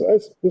 okay, so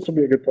this will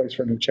be a good place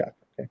for a new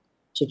chapter, okay?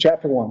 So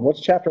chapter 1,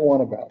 what's chapter 1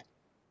 about?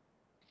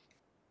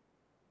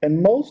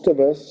 And most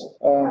of us,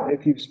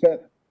 if you've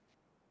spent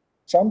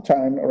some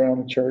time around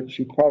the church,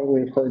 you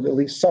probably have heard at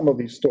least some of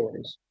these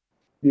stories.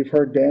 You've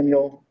heard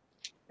Daniel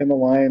in the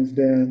lion's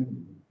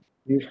den.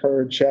 You've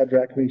heard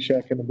Shadrach,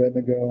 Meshach, and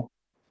Abednego.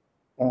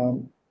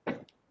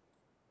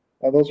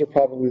 Those are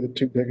probably the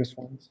two biggest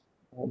ones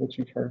that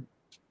you've heard.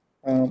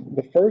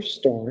 The first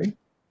story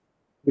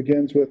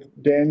begins with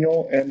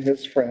Daniel and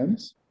his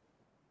friends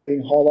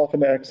being hauled off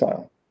into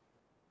exile.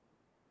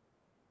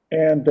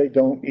 And they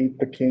don't eat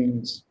the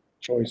king's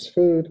choice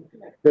food.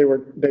 They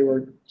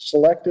were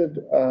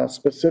selected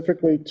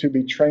specifically to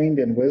be trained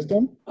in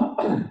wisdom,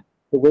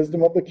 the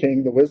wisdom of the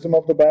king, the wisdom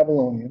of the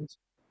Babylonians,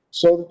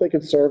 so that they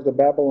could serve the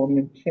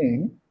Babylonian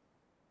king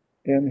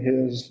in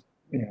his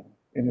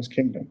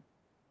kingdom.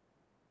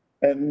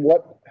 And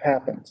what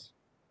happens?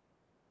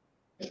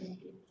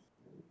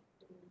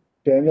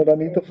 Daniel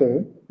doesn't eat the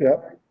food.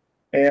 Yep.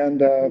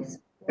 And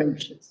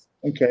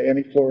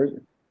he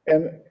flourishes.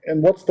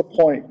 And what's the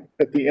point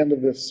at the end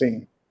of this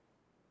scene?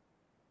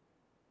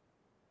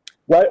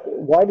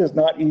 Why does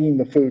not eating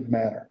the food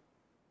matter?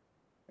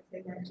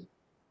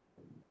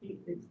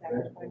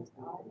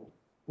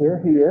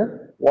 They're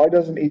here. Why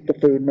doesn't eat the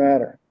food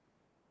matter?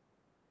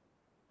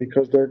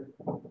 Because they're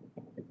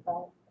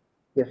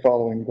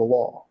following the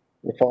law.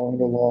 They're following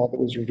the law that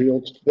was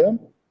revealed to them,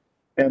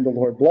 and the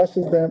Lord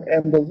blesses them,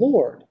 and the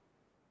Lord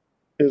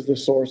is the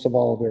source of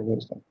all of their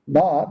wisdom,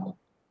 not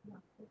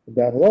the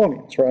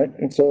Babylonians, right?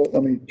 And so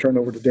let me turn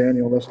over to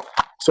Daniel.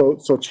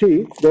 So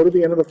Chief, go to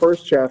the end of the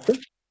first chapter,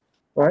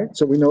 right?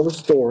 So we know the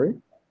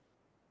story.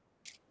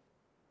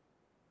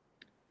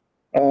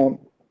 I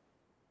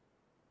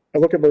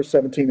look at verse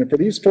 17, and for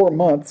these 4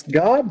 months,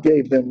 God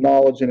gave them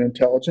knowledge and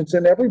intelligence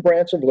in every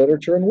branch of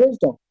literature and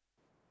wisdom.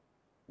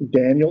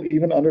 Daniel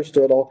even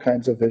understood all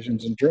kinds of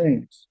visions and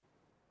dreams.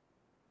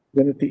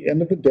 Then at the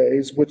end of the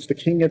days, which the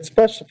king had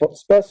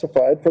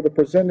specified for the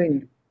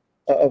presenting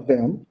of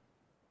them,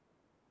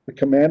 the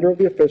commander of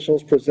the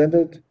officials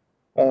presented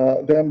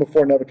them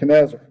before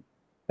Nebuchadnezzar,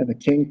 and the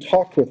king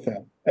talked with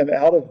them, and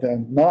out of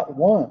them not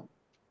one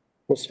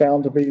was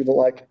found to be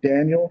like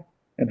Daniel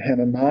and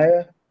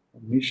Hananiah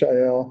and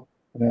Mishael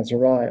and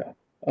Azariah.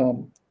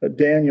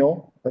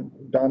 Daniel,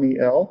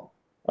 Daniel,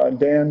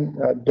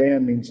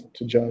 Dan means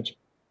to judge.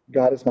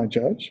 God is my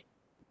judge.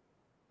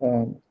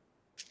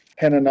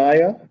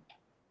 Hananiah,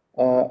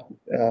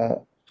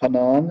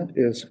 Hanan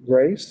is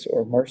grace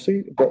or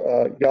mercy.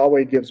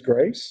 Yahweh gives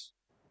grace.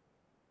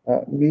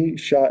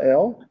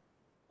 Mishael,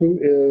 who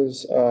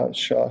is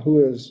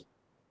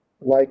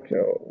like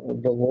the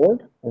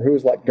Lord, or who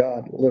is like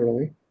God,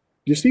 literally.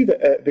 Do you see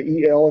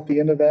the El at the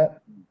end of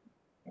that?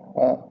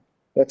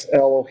 That's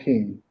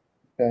Elohim.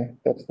 Okay,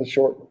 that's the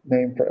short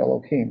name for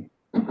Elohim.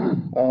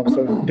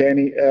 So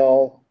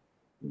Daniel,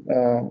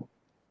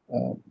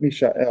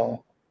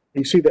 Mishael.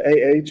 You see the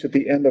AH at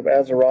the end of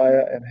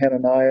Azariah and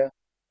Hananiah?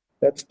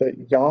 That's the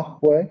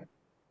Yahweh,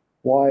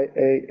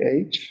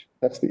 Y-A-H,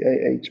 that's the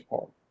A-H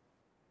part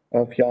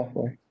of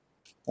Yahweh.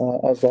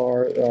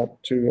 Azar,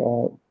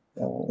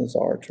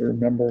 Azar, to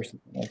remember,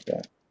 something like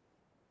that.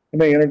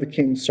 And they entered the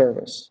king's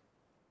service.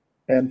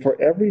 And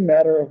for every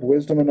matter of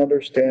wisdom and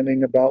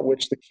understanding about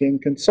which the king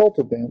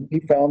consulted them, he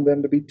found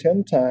them to be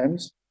 10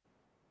 times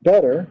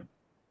better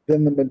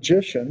than the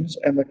magicians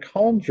and the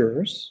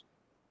conjurers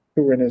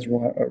who were in his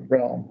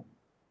realm.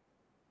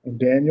 And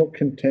Daniel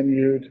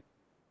continued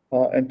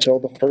until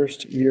the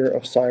first year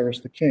of Cyrus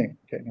the king.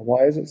 Okay, now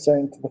why is it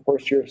saying to the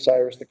first year of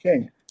Cyrus the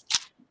king?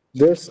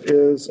 This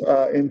is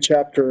in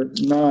chapter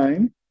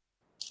 9.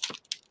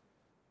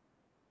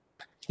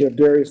 You have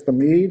Darius the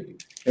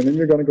Mede, and then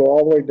you're going to go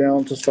all the way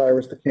down to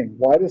Cyrus the king.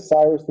 Why does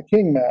Cyrus the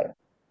king matter?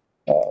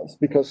 It's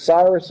because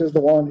Cyrus is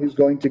the one who's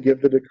going to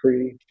give the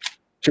decree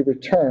to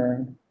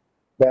return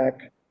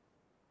back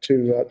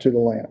to the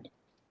land.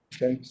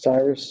 Okay,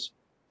 Cyrus,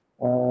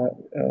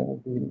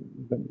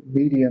 the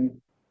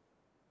Median,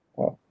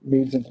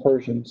 Medes and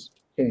Persians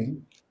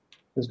king,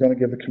 is going to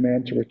give the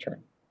command to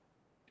return.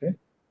 Okay,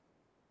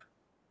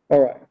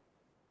 all right.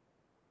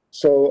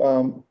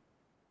 So,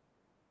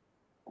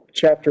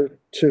 chapter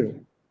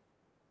 2.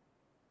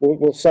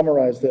 We'll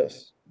summarize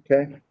this.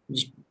 Okay,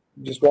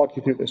 just walk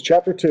you through this.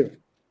 Chapter 2.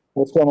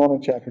 What's going on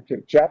in chapter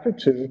 2? Chapter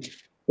 2,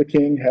 the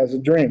king has a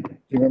dream.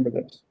 You remember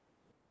this?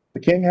 The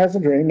king has a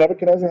dream.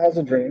 Nebuchadnezzar has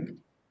a dream.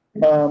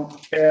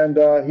 And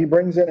he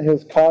brings in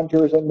his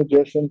conjurers and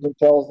magicians and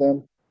tells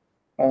them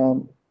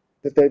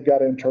that they've got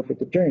to interpret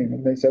the dream.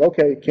 And they said,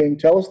 okay, king,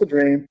 tell us the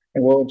dream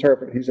and we'll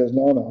interpret it. He says,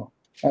 no,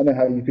 I know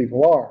how you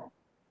people are.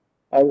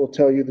 I will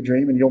tell you the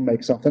dream and you'll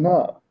make something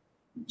up.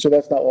 So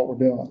that's not what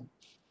we're doing.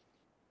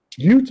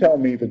 You tell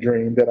me the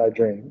dream that I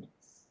dreamed,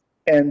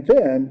 and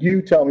then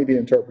you tell me the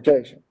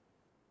interpretation.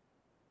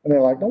 And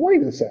they're like, no,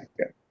 wait a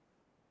second.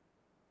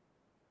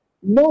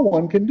 No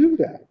one can do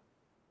that.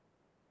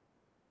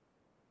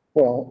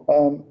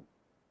 Well,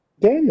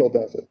 Daniel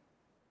does it.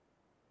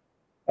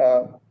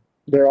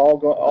 They're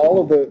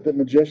all of the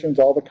magicians,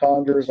 all the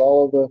conjurers,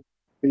 all of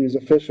these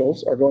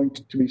officials are going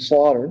to be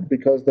slaughtered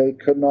because they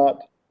could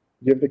not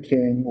give the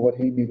king what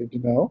he needed to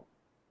know.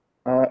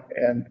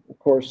 And of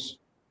course,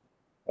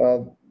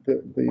 the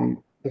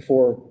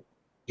 4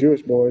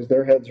 Jewish boys,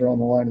 their heads are on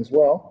the line as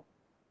well.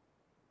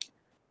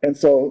 And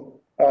so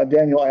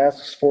Daniel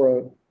asks for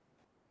a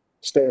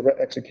stay of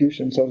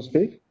execution, so to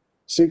speak,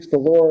 seeks the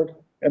Lord,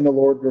 and the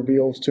Lord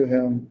reveals to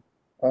him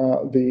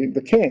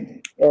the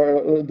king,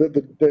 or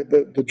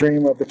the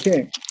dream of the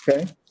king.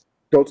 Okay,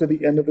 go to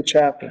the end of the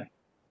chapter.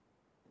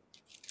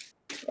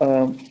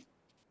 And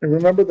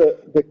remember the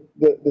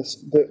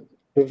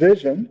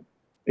vision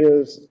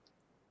is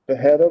the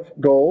head of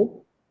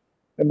gold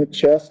and the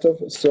chest of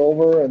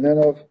silver, and then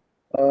of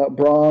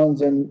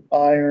bronze and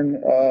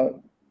iron,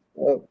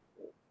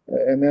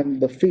 and then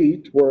the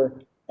feet were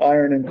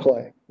iron and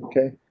clay.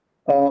 Okay,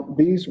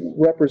 these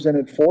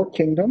represented 4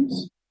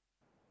 kingdoms.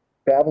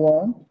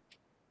 Babylon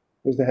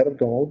was the head of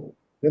gold.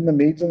 Then the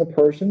Medes and the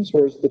Persians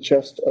was the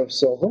chest of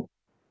silver,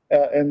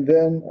 and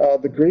then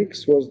the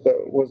Greeks was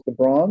the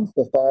bronze,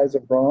 the thighs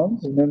of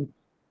bronze, and then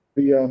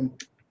the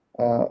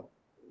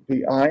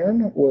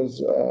iron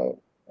was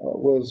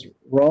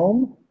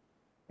Rome,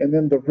 and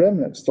then the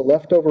remnants, the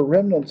leftover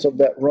remnants of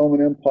that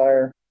Roman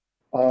Empire,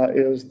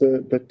 is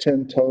the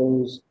 10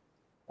 toes,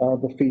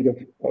 the feet of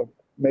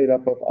made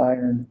up of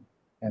iron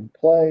and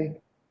clay.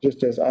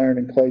 Just as iron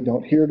and clay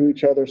don't adhere to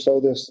each other, so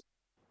this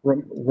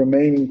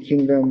remaining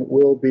kingdom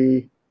will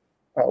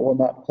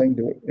not cling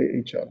to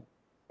each other.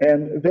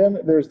 And then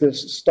there's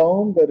this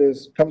stone that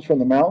comes from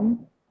the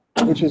mountain,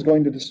 which is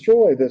going to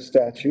destroy this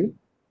statue,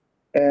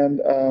 and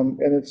all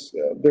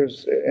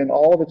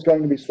of it's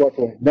going to be swept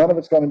away. None of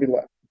it's going to be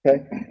left.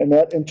 Okay, and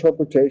that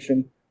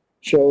interpretation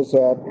shows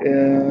up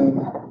in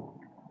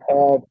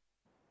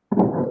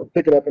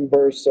pick it up in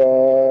verse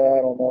I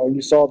don't know.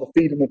 You saw the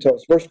feet and the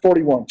toes. Verse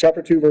 41,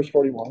 chapter 2, verse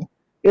 41.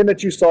 In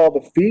that you saw the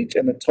feet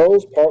and the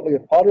toes, partly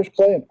of potter's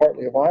clay and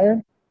partly of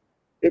iron.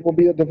 It will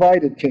be a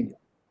divided kingdom.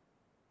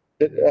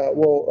 It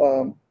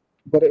will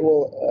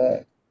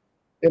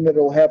in that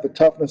it will have the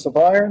toughness of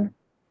iron,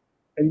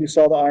 and you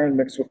saw the iron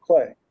mixed with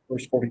clay.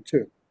 Verse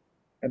 42.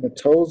 And the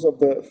toes of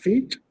the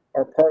feet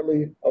are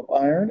partly of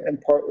iron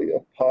and partly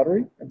of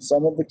pottery, and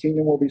some of the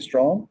kingdom will be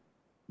strong,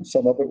 and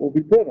some of it will be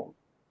brittle.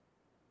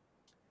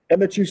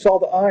 And that you saw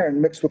the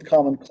iron mixed with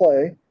common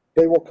clay,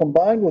 they will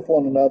combine with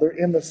one another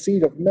in the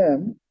seed of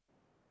men,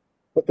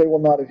 but they will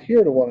not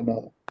adhere to one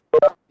another.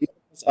 Even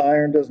as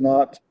iron does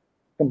not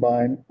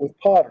combine with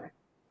pottery.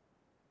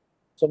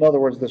 So in other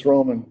words, this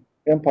Roman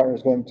Empire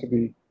is going to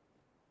be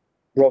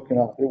broken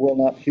up. It will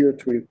not adhere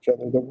to each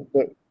other.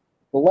 The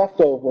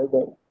leftover,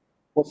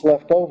 what's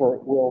left over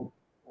will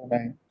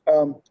remain.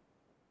 And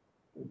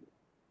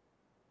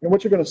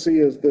what you're going to see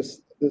is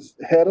this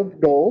head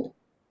of gold,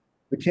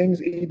 the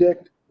king's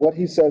edict, what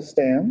he says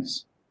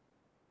stands.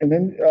 And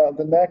then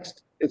the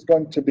next is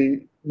going to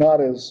be not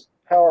as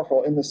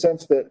powerful in the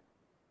sense that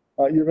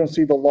you're going to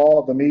see the law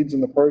of the Medes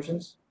and the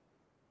Persians.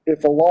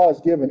 If a law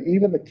is given,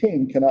 even the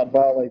king cannot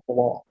violate the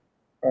law.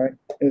 all right?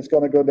 And it's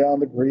going to go down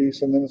to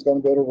Greece, and then it's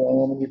going to go to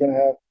Rome, and you're going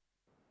to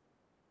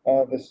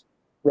have this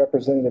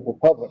representative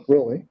republic,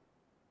 really.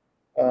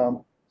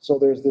 So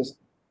there's this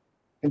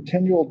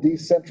continual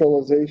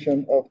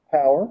decentralization of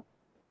power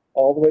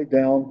all the way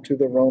down to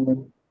the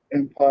Roman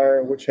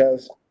Empire, which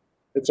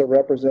it's a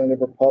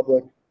representative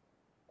republic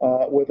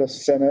with a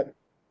senate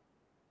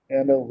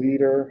and a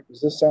leader.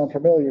 Does this sound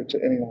familiar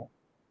to anyone?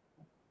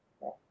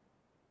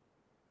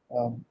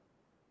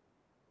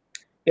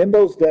 In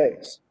those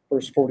days,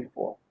 verse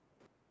 44,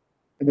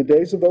 in the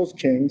days of those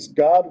kings, the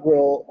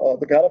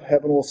God of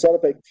heaven will set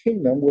up a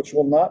kingdom which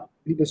will not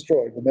be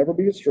destroyed, will never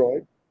be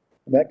destroyed,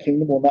 and that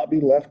kingdom will not be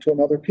left to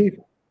another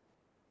people.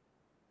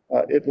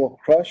 It will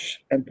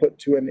crush and put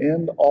to an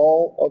end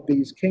all of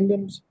these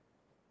kingdoms,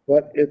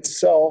 but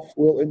itself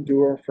will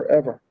endure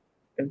forever.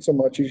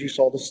 Insomuch as you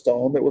saw the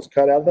stone that was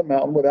cut out of the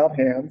mountain without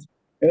hands,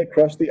 and it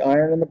crushed the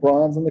iron and the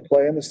bronze and the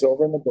clay and the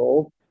silver and the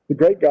gold, the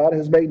great God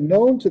has made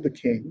known to the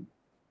king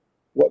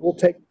what will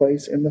take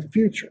place in the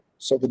future.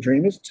 So the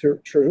dream is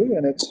true,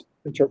 and its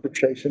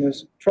interpretation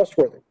is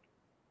trustworthy.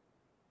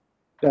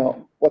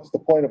 Now, what's the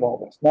point of all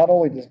this? Not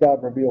only does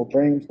God reveal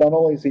dreams, not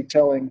only is he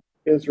telling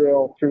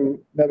Israel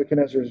through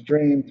Nebuchadnezzar's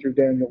dream, through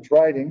Daniel's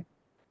writing,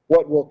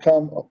 what will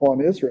come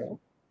upon Israel,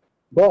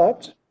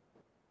 but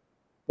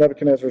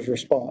Nebuchadnezzar's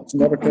response.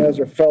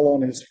 Nebuchadnezzar fell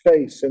on his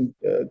face and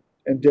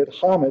did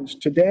homage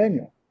to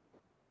Daniel.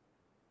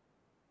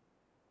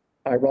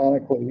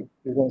 Ironically,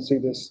 you're going to see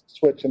this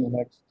switch in the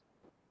next.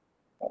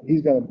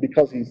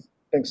 Because he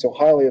thinks so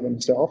highly of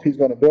himself, he's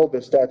going to build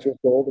this statue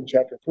of gold in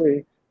chapter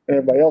 3, and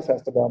everybody else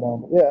has to bow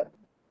down. But yet,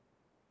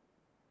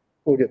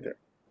 we'll get there.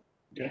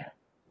 Okay.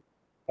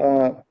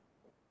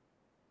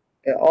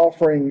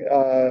 Offering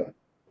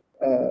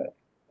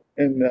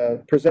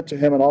and present to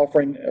him an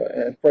offering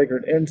and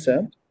fragrant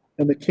incense.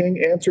 And the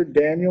king answered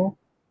Daniel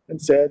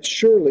and said,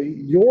 "Surely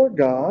your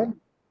God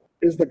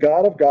is the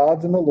God of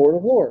gods and the Lord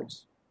of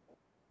lords."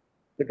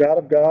 The God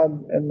of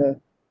God and the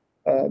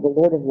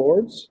Lord of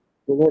lords,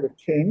 the Lord of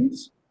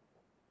kings,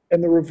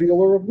 and the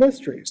revealer of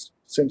mysteries,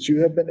 since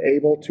you have been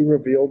able to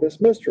reveal this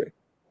mystery.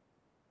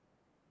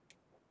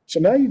 So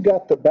now you've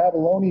got the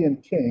Babylonian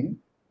king.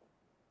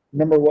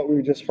 Remember what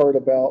we just heard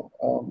about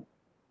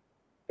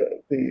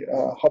the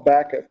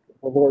Habakkuk,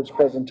 the Lord's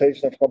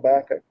presentation of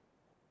Habakkuk.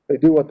 They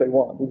do what they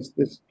want.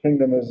 This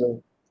kingdom is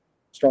a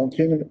strong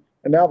kingdom.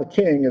 And now the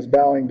king is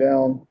bowing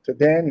down to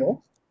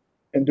Daniel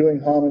and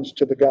doing homage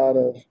to the God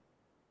of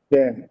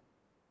Daniel.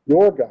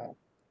 Your God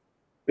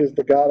is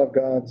the God of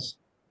gods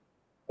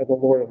and the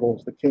Lord of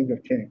lords, the King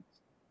of kings.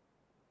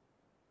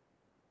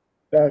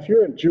 Now, if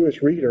you're a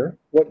Jewish reader,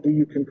 what do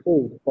you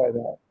conclude by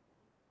that?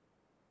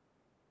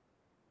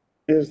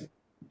 Is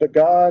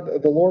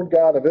the Lord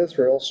God of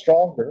Israel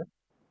stronger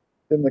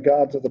than the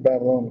gods of the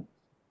Babylonians?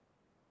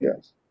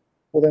 Yes.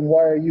 Well, then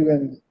why are you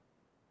in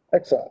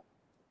exile?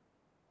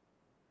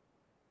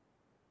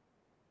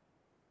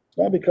 It's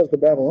not because the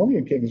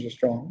Babylonian kings are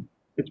strong.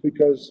 It's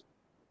because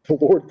the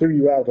Lord threw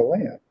you out of the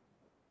land.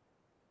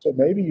 So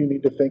maybe you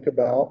need to think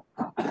about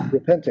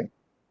repenting.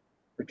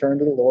 Return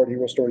to the Lord, he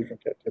will restore you from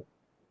captivity.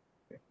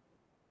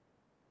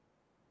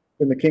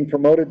 Then the king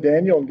promoted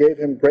Daniel and gave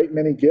him great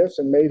many gifts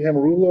and made him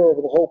ruler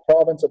over the whole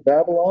province of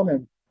Babylon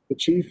and the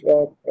chief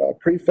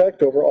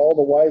prefect over all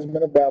the wise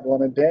men of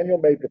Babylon. And Daniel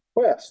made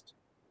request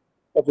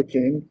of the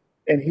king,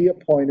 and he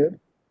appointed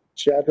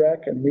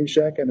Shadrach and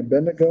Meshach and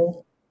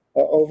Abednego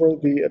over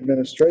the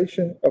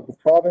administration of the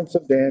province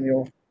of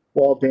Daniel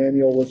while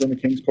Daniel was in the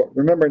king's court.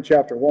 Remember in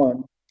chapter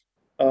 1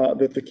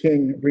 that the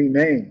king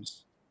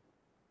renames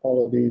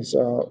all of these.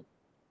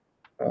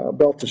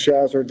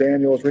 Belteshazzar,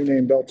 Daniel is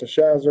renamed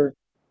Belteshazzar.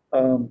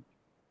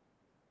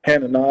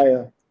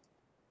 Hananiah,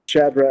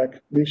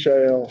 Shadrach,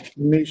 Mishael,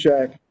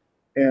 Meshach,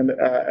 and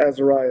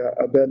Azariah,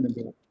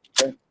 Abednego.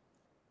 Okay?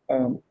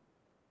 And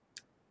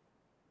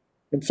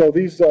so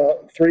these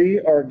three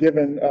are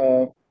given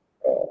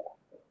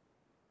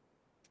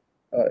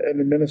an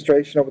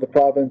administration over the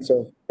province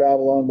of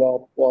Babylon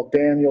while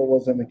Daniel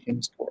was in the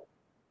king's court.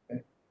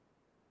 Okay?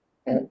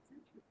 And it's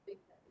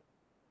interesting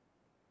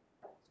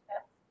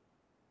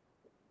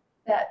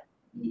that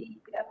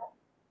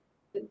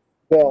the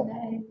Well,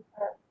 name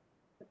of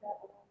the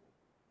Babylonian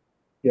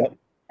Yep.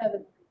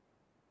 heaven.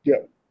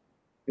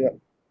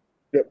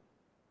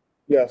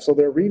 Yeah, so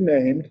they're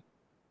renamed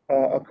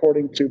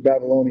according to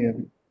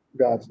Babylonian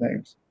gods'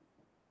 names.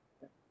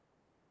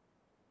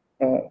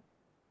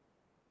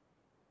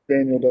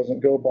 Daniel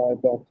doesn't go by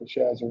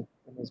Belteshazzar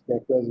in this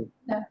book, does he?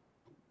 No.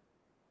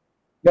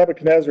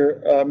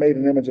 Nebuchadnezzar made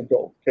an image of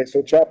gold. Okay,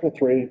 so chapter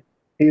 3,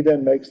 he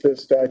then makes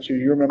this statue.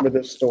 You remember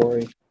this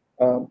story.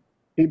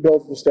 He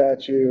builds the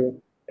statue,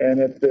 and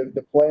at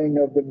the playing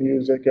of the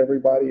music,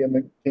 everybody in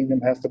the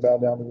kingdom has to bow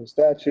down to the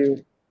statue.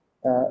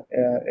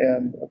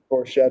 And of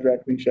course,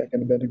 Shadrach, Meshach,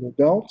 and Abednego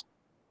don't.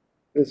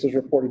 This is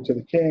reported to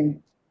the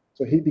king,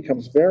 so he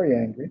becomes very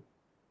angry.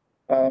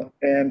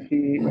 And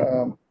he,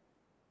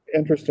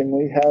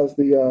 interestingly, has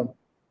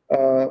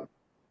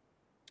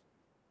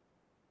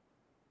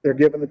they're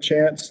given the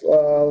chance.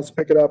 Let's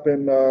pick it up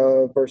in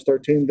verse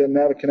 13. Then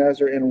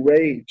Nebuchadnezzar in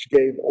rage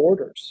gave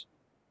orders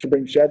to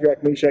bring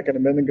Shadrach, Meshach, and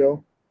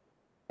Abednego.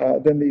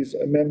 Then these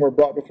men were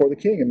brought before the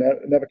king,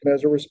 and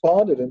Nebuchadnezzar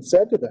responded and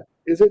said to them,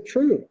 "Is it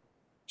true,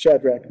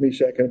 Shadrach,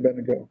 Meshach, and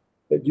Abednego,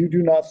 that you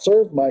do not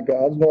serve my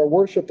gods, nor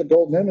worship the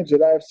golden image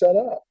that I have set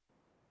up?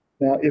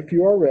 Now, if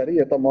you are ready,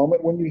 at the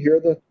moment when you hear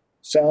the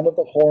sound of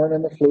the horn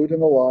and the flute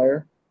and the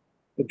lyre,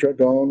 the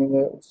dragon and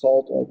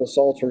the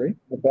psaltery,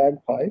 the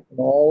bagpipe, and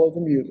all of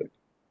the music,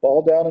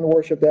 fall down and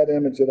worship that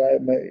image that I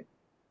have made."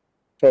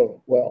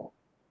 So, well,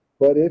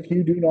 but if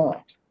you do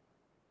not,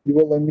 you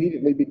will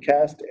immediately be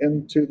cast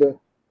into the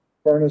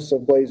furnace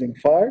of blazing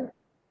fire.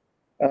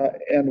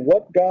 And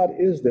what God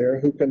is there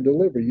who can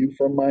deliver you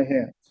from my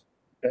hands?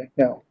 Okay,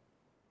 now,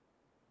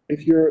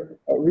 if you're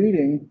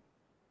reading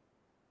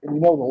and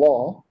you know the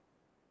law,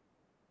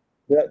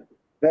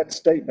 that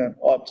statement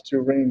ought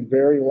to ring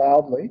very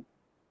loudly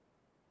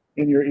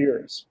in your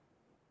ears.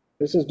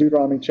 This is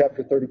Deuteronomy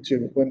chapter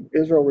 32. When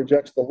Israel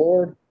rejects the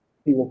Lord,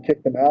 he will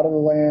kick them out of the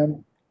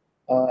land,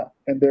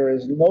 and there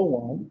is no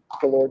one,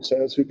 the Lord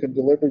says, who can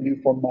deliver you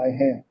from my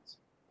hands.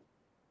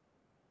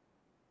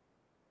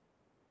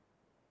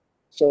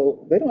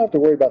 So they don't have to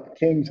worry about the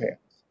king's hands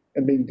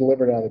and being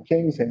delivered out of the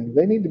king's hands.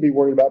 They need to be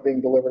worried about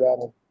being delivered out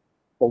of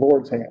the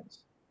Lord's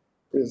hands.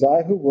 It is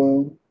I who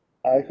wound,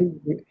 I who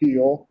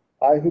heal,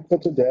 I who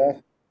put to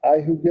death,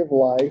 I who give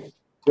life.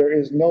 There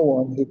is no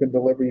one who can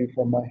deliver you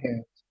from my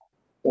hands,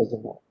 says the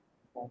Lord.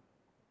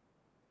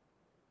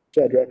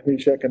 Shadrach,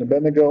 Meshach, and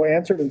Abednego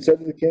answered and said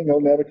to the king, "O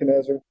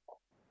Nebuchadnezzar,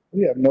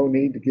 we have no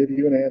need to give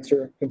you an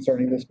answer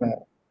concerning this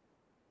matter.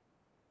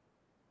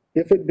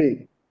 If it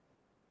be,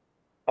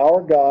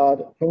 our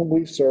God, whom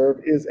we serve,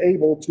 is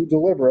able to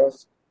deliver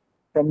us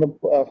from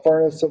the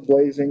furnace of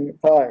blazing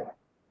fire."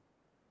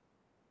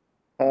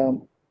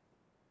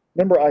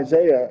 Remember,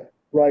 Isaiah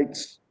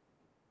writes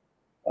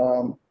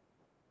a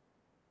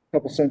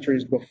couple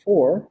centuries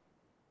before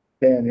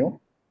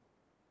Daniel,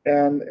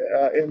 and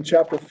in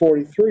chapter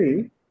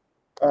 43,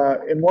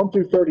 in 1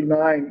 through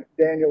 39,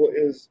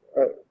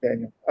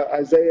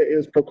 Isaiah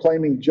is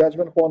proclaiming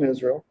judgment upon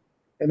Israel.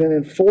 And then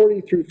in 40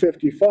 through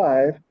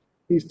 55,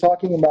 he's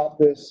talking about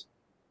this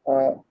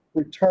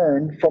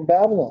return from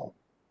Babylon.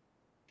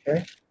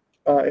 Okay?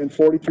 In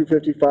 40 through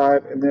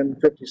 55, and then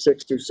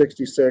 56 through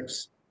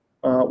 66,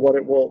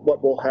 what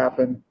will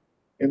happen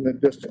in the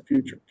distant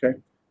future. Okay?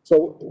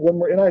 So when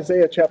we're in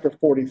Isaiah chapter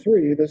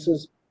 43, this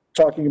is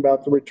talking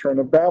about the return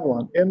of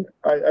Babylon. In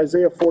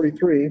Isaiah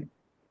 43,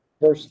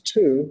 verse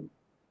 2,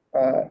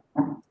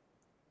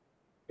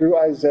 through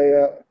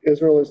Isaiah,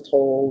 Israel is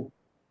told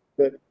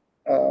that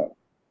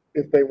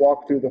if they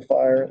walk through the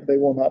fire, they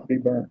will not be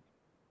burned.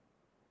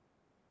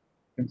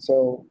 And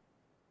so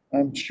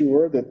I'm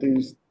sure that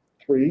these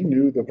three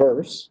knew the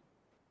verse,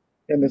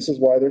 and this is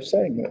why they're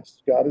saying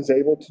this. God is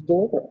able to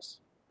deliver us.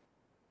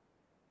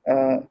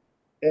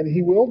 And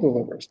he will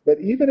deliver us. But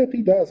even if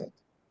he doesn't,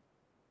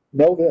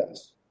 know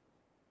this,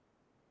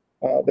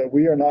 that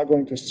we are not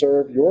going to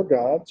serve your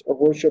gods or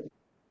worship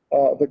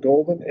the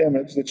golden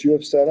image that you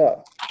have set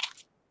up.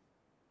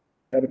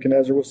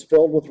 Nebuchadnezzar was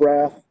filled with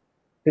wrath.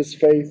 His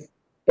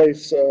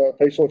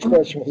facial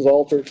expression was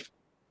altered.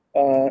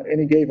 And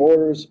he gave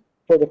orders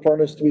for the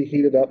furnace to be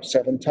heated up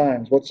 7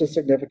 times. What's the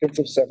significance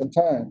of 7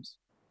 times?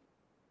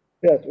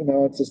 Yeah,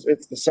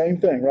 it's the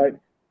same thing, right?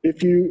 If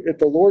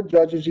the Lord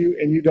judges you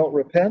and you don't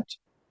repent,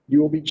 you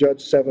will be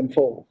judged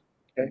 7-fold.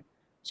 Okay,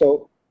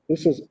 so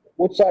this is,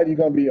 what side are you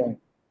going to be on?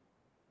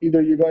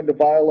 Either you're going to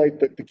violate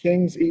the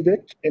king's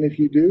edict, and if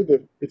you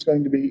do, it's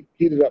going to be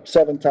heated up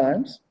 7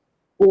 times,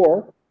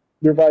 or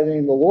you're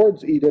violating the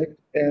Lord's edict,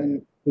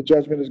 and the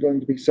judgment is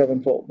going to be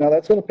 7-fold. Now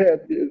it's going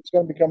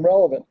to become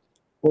relevant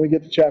when we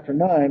get to chapter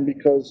 9,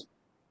 because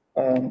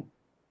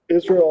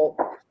Israel,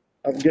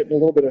 I'm getting a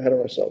little bit ahead of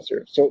ourselves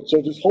here. So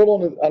just hold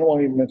on to, I don't want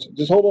to even mention,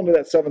 just hold on to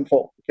that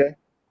 7-fold, okay?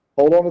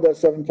 Hold on to that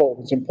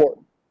 7-fold, it's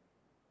important.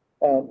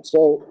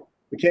 So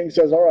the king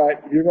says, all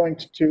right, you're going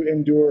to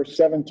endure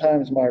 7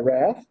 times my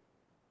wrath.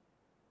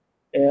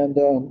 And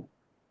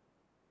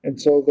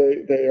so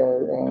they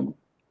are,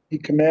 he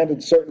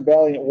commanded certain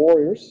valiant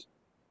warriors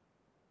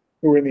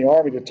who were in the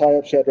army to tie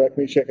up Shadrach,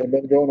 Meshach, and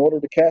Abednego in order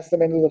to cast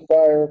them into the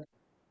fire,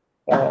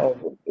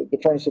 the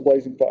furnace of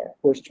blazing fire.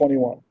 Verse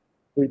 3:21.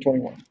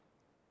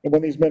 And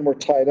when these men were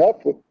tied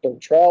up with their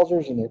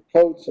trousers and their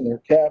coats and their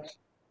caps,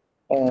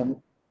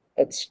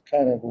 that's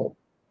kind of like,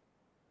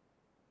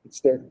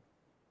 it's their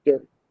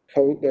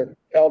coat, their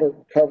outer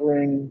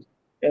covering,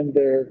 and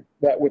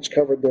that which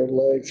covered their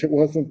legs. It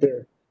wasn't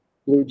their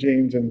blue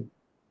jeans and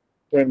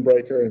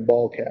windbreaker and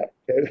ball cap.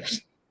 Okay?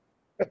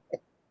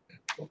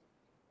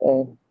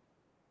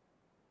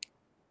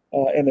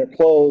 And their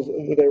clothes,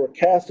 they were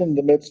cast in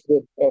the midst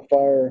of the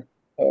fire,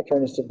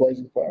 furnace of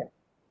blazing fire.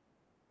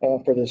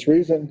 For this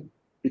reason,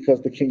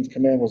 because the king's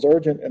command was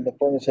urgent and the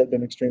furnace had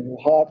been extremely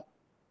hot,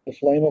 the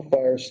flame of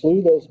fire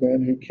slew those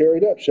men who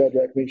carried up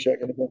Shadrach, Meshach,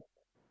 and Abednego.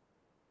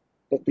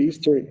 But these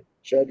 3,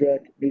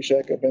 Shadrach,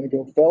 Meshach, and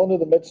Abednego, fell into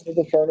the midst of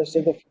the furnace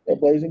of the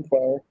blazing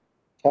fire,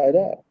 tied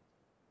up.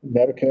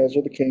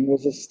 Nebuchadnezzar the king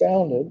was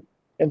astounded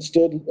and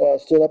stood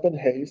up in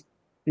haste.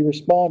 He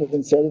responded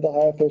and said to the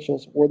high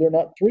officials, "Were there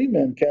not 3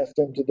 men cast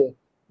into the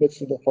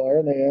midst of the fire?"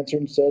 And they answered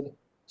and said,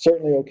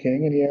 "Certainly, O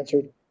king." And he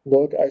answered,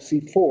 "Look, I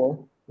see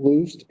 4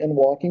 loosed and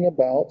walking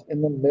about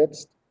in the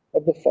midst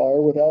of the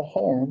fire without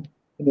harm,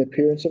 and the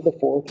appearance of the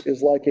 4th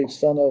is like a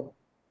son of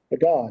the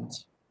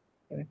gods."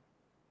 Okay.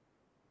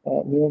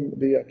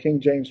 The King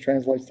James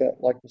translates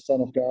that like the son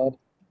of God.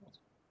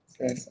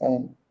 Okay.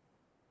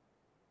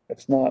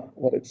 That's not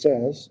what it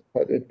says,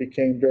 but it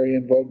became very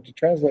in vogue to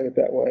translate it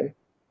that way,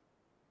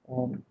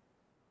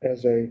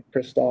 as a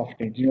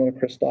Christophany. Do you know what a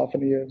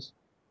Christophany is?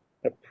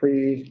 A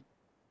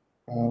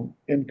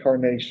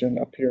pre-incarnation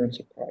appearance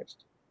of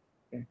Christ.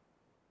 Okay.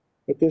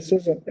 But this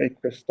isn't a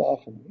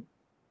Christophany.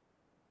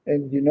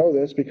 And you know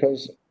this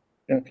because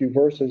in a few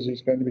verses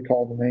he's going to be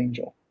called an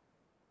angel,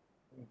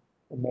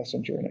 a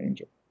messenger, an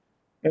angel.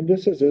 And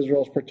this is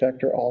Israel's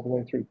protector all the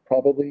way through,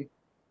 probably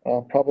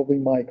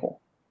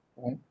Michael,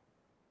 right?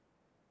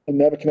 And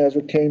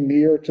Nebuchadnezzar came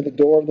near to the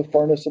door of the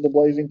furnace of the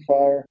blazing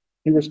fire.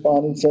 He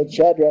responded and said,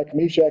 "Shadrach,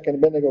 Meshach, and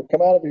Abednego,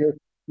 come out of here,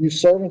 you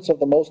servants of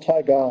the Most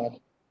High God,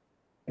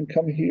 and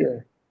come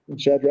here." And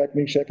Shadrach,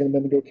 Meshach, and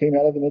Abednego came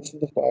out of the midst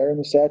of the fire, and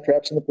the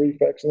satraps and the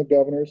prefects and the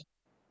governors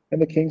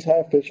and the king's high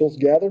officials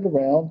gathered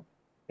around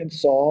and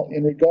saw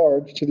in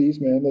regard to these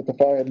men that the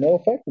fire had no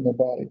effect on their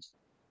bodies.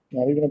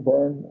 Not even a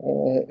burn,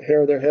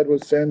 hair of their head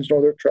was singed,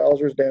 nor their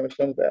trousers damaged,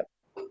 none of that.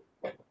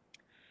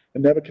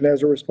 And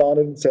Nebuchadnezzar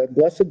responded and said,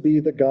 "Blessed be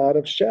the God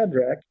of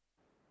Shadrach,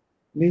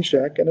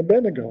 Meshach, and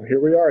Abednego." Here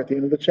we are at the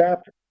end of the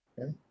chapter.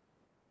 Okay?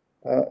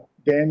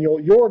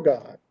 Daniel, your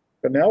God.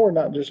 But now we're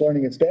not just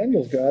learning it's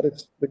Daniel's God,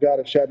 it's the God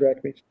of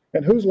Shadrach, Meshach.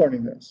 And who's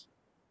learning this?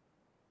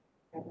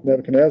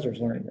 Nebuchadnezzar's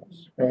learning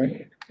this,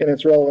 right? And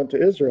it's relevant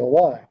to Israel.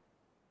 Why?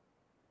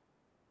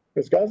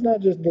 Because God's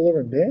not just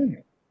delivering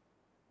Daniel.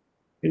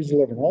 He's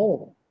delivering all of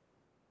them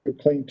who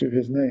cling to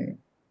his name,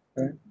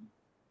 right?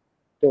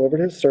 Delivered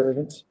his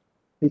servants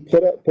who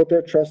put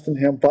their trust in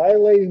him,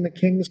 violating the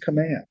king's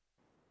command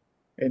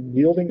and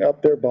yielding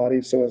up their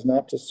bodies so as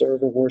not to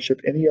serve or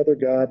worship any other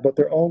God but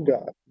their own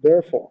God.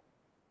 Therefore,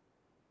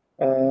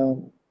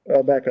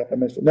 back up, I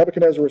missed it.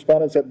 Nebuchadnezzar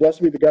responded and said,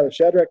 "Blessed be the God of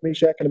Shadrach,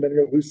 Meshach, and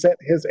Abednego, who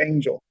sent his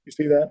angel," you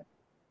see that?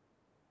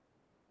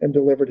 "And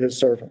delivered his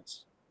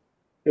servants."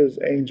 His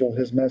angel,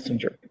 his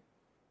messenger,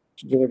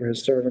 to deliver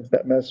his servants.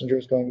 That messenger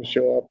is going to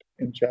show up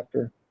in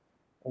chapter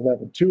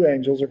 11. 2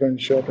 angels are going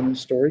to show up in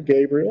this story,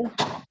 Gabriel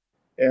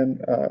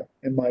and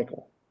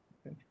Michael.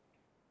 Okay.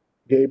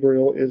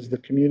 Gabriel is the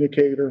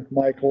communicator,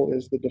 Michael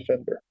is the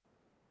defender.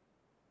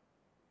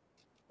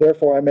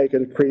 "Therefore I make a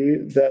decree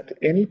that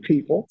any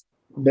people,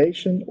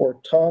 nation, or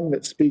tongue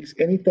that speaks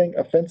anything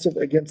offensive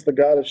against the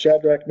God of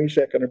Shadrach,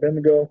 Meshach, and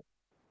Abednego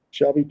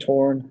shall be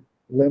torn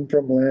limb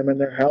from limb,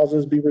 and their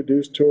houses be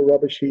reduced to a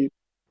rubbish heap,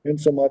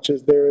 insomuch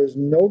as there is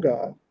no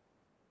God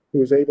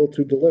who is able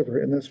to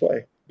deliver in this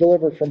way."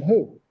 Deliver from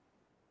who?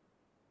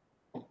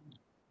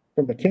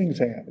 From the king's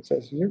hand. It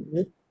says,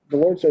 the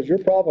Lord says, your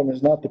problem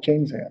is not the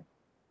king's hand.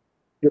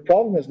 Your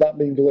problem is not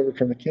being delivered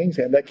from the king's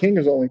hand. That king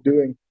is only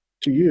doing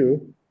to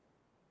you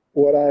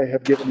what I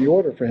have given the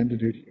order for him to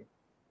do to you.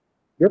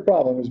 Your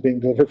problem is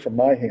being delivered from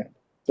my hand,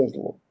 says the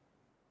Lord.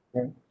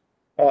 Right?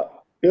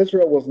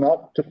 Israel was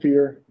not to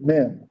fear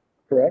men,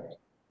 correct?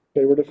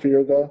 They were to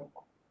fear the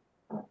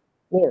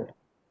Lord.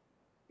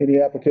 Any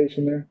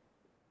application there?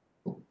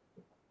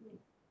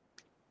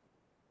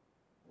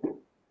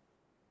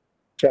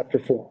 Chapter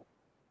 4.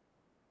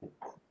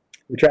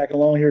 We're tracking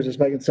along here. Is this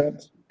making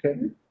sense?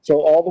 Okay.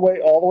 So all the way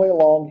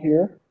along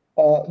here,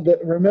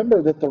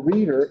 remember that the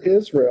reader,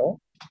 Israel,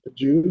 the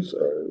Jews,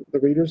 the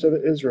readers of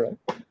Israel,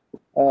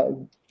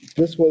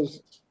 this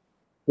was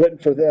written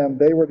for them.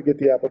 They were to get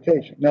the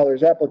application. Now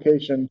there's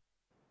application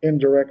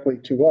indirectly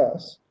to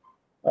us,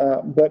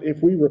 but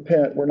if we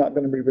repent, we're not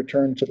going to be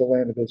returned to the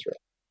land of Israel.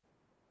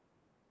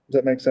 Does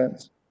that make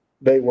sense?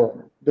 They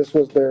were. This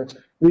was their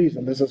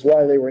reason. This is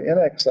why they were in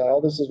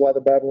exile. This is why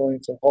the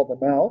Babylonians have hauled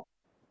them out.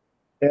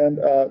 And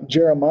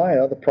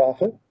Jeremiah, the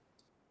prophet,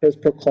 has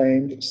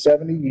proclaimed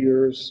 70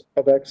 years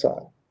of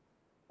exile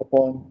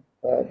upon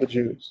the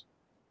Jews.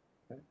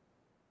 Okay.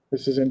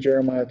 This is in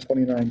Jeremiah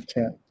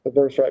 29:10, the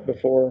verse right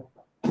before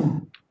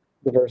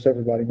the verse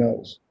everybody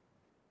knows.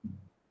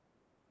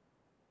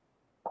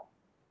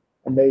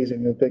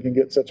 Amazing that they can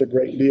get such a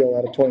great deal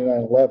out of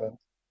 29:11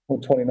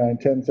 when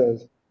 29:10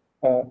 says,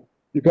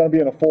 you're going to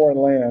be in a foreign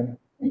land,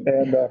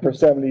 and for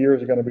 70 years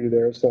you're going to be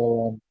there.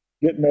 So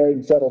get married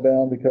and settle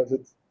down, because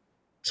it's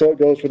so it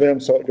goes for them,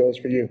 so it goes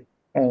for you.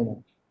 I don't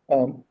know.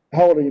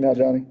 How old are you now,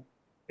 Johnny?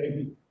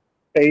 80.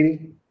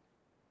 80.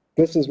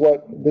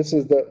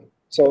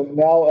 So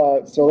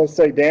now, so let's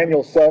say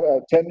Daniel's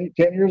 10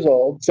 years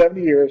old,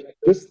 70 years.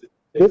 This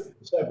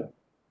 7.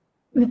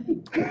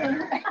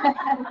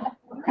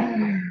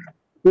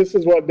 This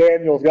is what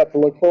Daniel's got to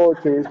look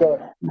forward to. He's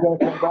going to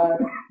come back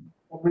and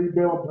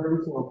rebuild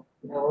Jerusalem.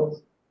 You know,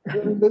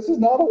 this is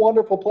not a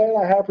wonderful plan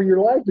I have for your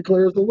life,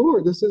 declares the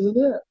Lord. This isn't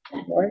it,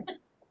 right?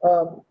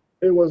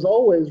 It was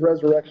always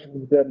resurrection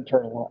from the dead and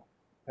eternal life.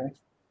 Okay?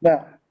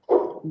 Now,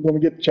 when we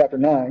get to chapter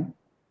 9,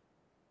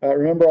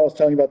 remember I was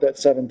telling you about that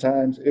 7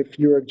 times. If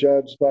you are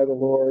judged by the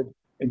Lord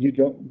and you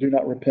do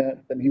not repent,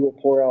 then he will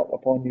pour out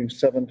upon you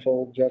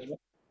sevenfold judgment.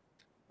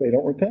 They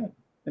don't repent.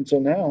 And so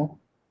now,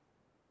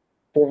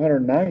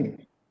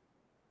 490.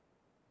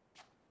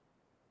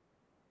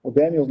 Well,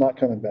 Daniel's not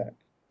coming back.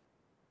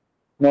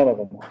 None of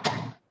them are.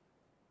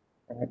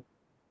 All right?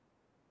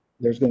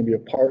 There's going to be a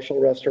partial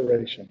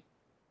restoration.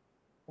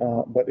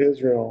 But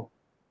Israel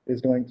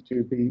is going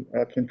to be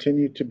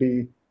continue to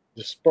be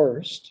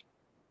dispersed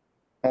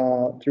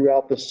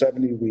throughout the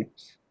 70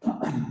 weeks.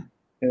 And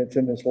it's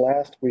in this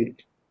last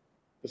week,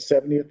 the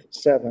 70th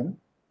 7,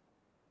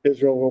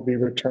 Israel will be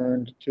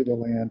returned to the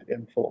land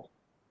in full.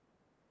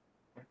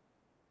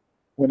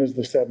 When is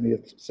the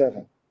 70th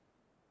 7?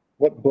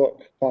 What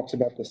book talks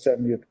about the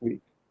 70th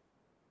week?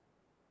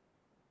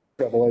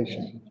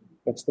 Revelation.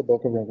 That's the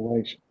book of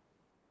Revelation.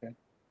 Okay.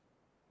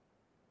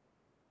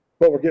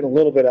 But we're getting a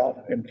little bit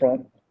out in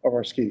front of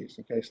our skis.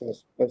 Okay, so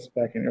let's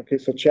back in. Okay,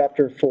 so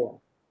chapter 4.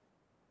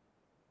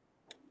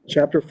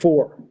 Chapter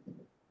 4.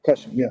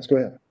 Question? Yes, go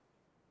ahead.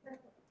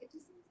 It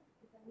just seems like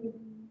the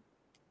Rebellion,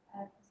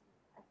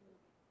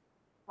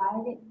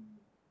 why didn't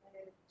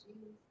the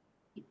Jews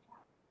keep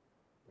track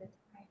of the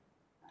time?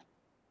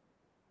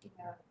 You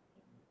know,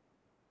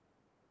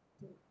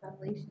 in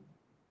Revelation,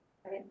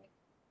 I didn't think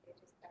they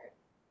just start.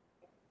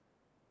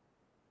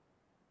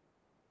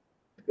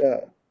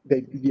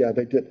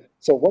 They did.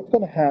 So what's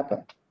going to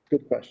happen?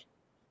 Good question.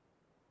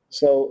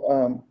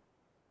 So,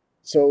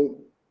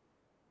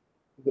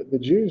 the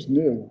Jews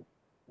knew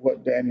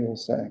what Daniel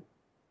was saying.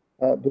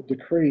 The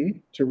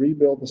decree to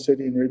rebuild the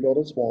city and rebuild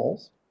its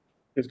walls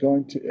it's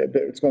going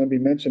to be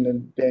mentioned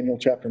in Daniel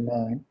chapter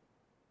 9.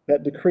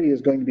 That decree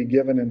is going to be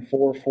given in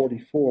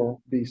 444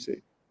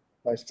 BC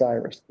by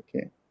Cyrus the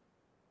king.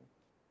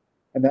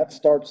 And that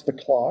starts the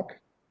clock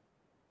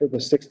for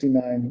the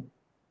 69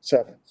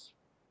 sevens,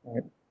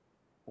 right?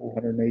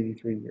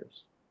 483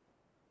 years.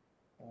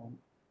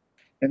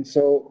 And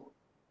so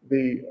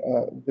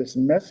this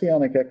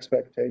messianic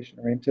expectation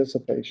or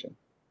anticipation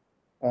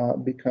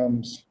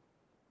becomes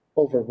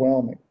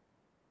overwhelming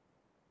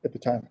at the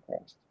time of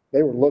Christ.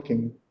 They were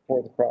looking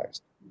for the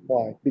Christ.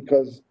 Why?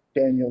 Because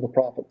Daniel the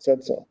prophet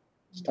said so.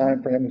 It's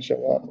time for him to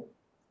show up.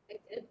 They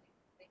did.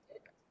 They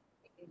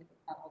did.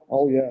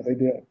 Oh yeah, they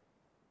did.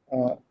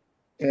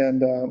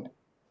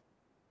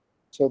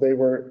 So they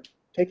were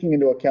taking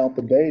into account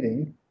the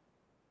dating.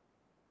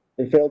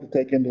 They failed to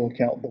take into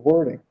account the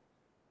wording.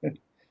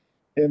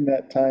 In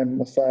that time,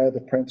 Messiah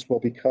the Prince will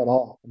be cut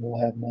off and will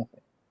have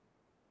nothing.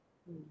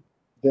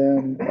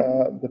 Then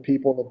the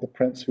people of the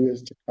Prince who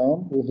is to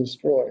come will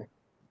destroy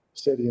the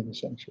city and the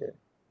sanctuary.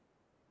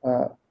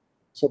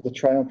 So the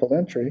triumphal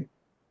entry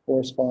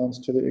corresponds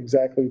to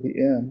exactly the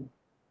end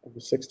of the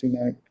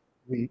 69th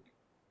week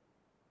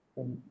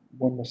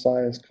when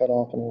Messiah is cut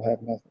off and will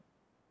have nothing.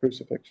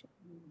 Crucifixion.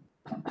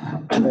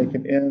 To make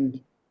an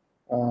end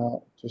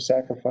to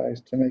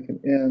sacrifice, to make an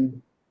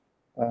end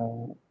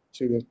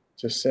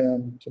to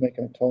sin, to make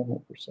an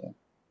atonement for sin.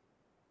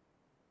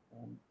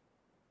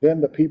 Then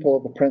the people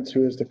of the Prince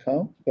who is to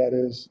come, that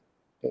is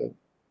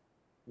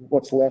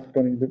what's left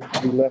going to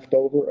be left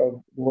over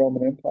of the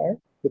Roman Empire,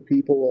 the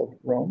people of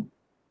Rome,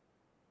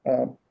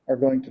 are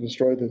going to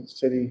destroy the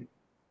city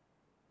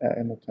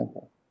and the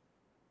temple.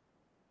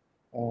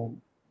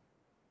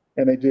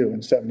 And they do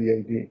in 70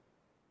 AD.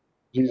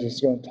 Jesus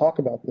is going to talk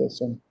about this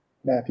in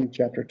Matthew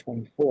chapter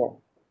 24.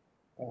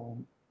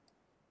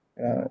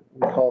 We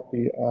call it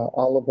the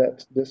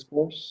Olivet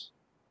Discourse.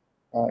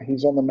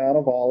 He's on the Mount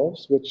of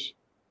Olives, which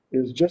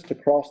is just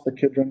across the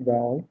Kidron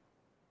Valley.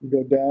 You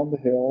go down the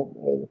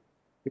hill.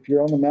 If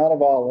you're on the Mount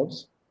of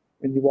Olives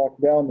and you walk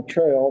down the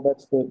trail,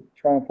 that's the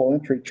Triumphal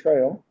Entry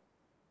Trail.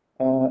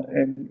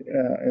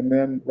 And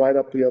then right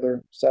up the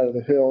other side of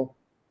the hill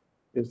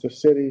is the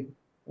city.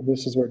 And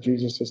this is where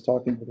Jesus is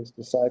talking to his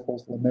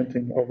disciples,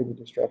 lamenting over the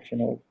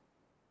destruction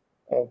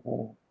of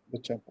the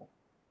temple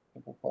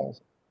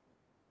plaza.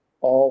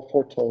 All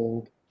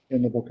foretold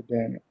in the book of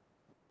Daniel.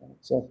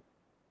 So,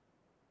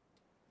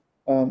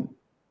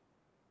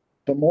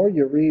 the more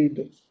you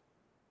read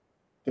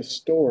the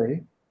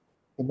story,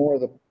 the more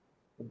the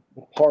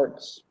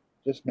parts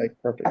just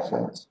make perfect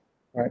sense,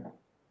 right?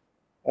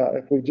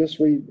 If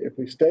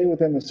we stay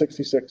within the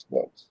 66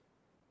 books,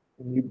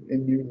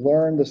 and you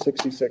learn the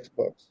 66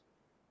 books,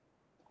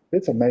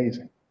 it's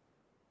amazing.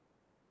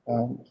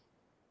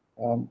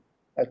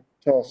 I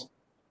tell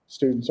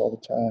students all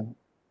the time,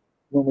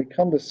 when we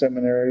come to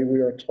seminary,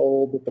 we are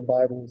told that the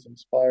Bible is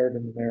inspired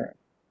and inerrant.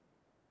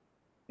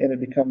 And it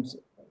becomes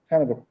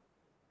kind of a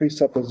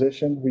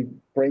presupposition we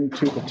bring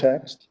to the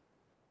text.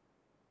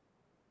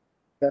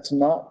 That's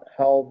not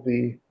how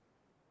the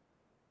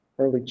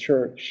early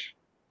church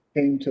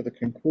came to the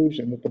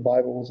conclusion that the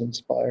Bible was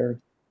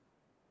inspired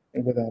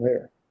and without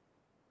error.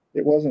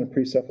 It wasn't a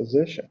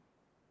presupposition.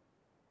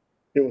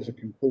 It was a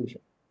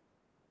conclusion.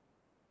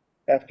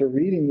 After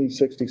reading these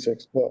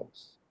 66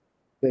 books,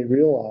 they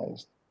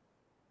realized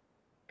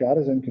God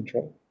is in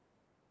control.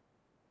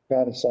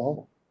 God is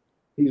sovereign.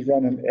 He's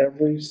running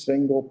every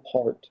single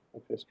part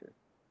of history.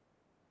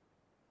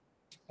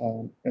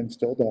 And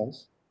still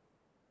does.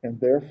 And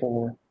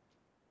therefore,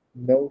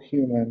 no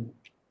human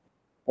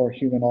or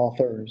human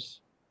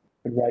authors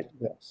could write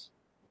this.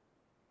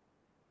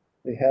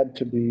 They had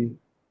to be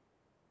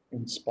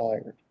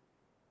inspired.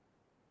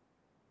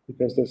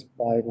 Because this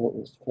Bible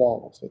is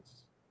flawless.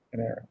 It's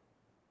inerrant.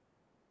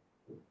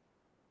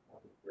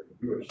 Very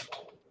Jewish.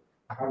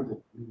 How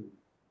did you,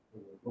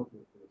 when you're looking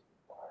at this,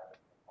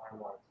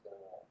 timeline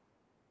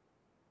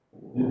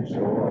didn't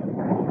show up?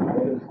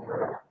 What is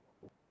there?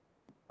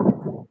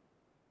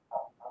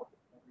 How did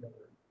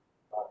every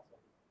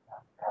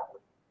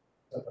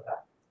other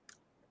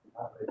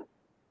God say,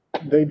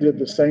 They did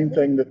the same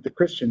thing that the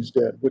Christians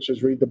did, which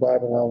is read the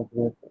Bible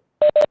allegorically.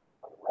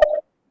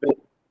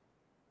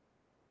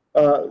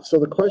 So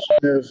the question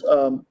is,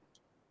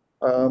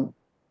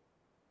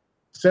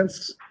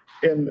 since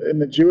in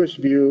the Jewish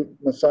view,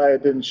 Messiah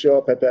didn't show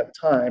up at that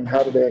time,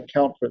 how do they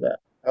account for that?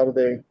 How do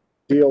they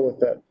deal with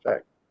that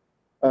fact?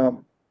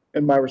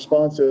 And my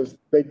response is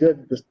they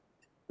did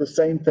the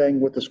same thing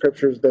with the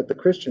scriptures that the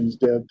Christians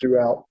did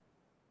throughout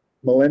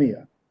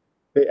millennia.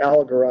 They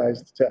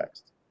allegorized the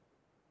text.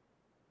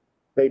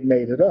 They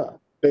made it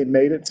up. They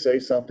made it say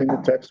something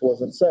the text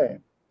wasn't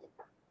saying.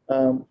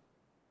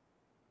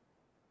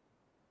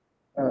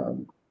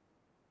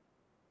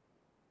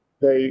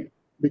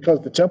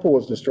 Because the temple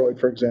was destroyed,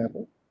 for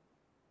example,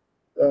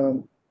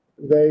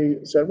 they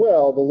said,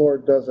 well, the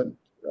Lord doesn't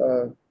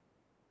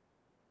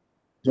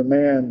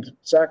demand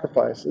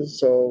sacrifices,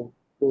 so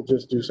we'll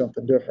just do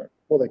something different.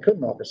 Well, they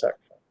couldn't offer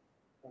sacrifice.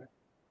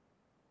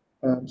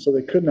 So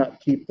they could not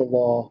keep the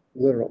law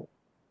literally.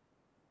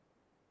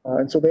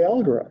 And so they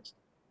allegorized.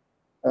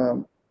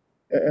 And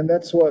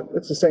it's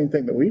the same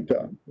thing that we've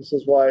done. This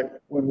is why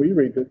when we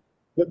read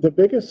the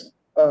biggest,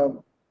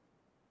 let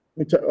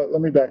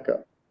me back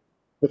up.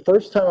 The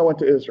first time I went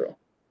to Israel,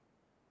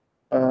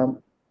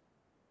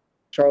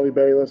 Charlie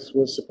Bayless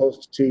was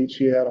supposed to teach.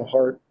 He had a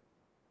heart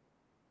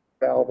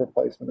valve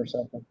replacement or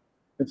something.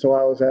 And so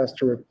I was asked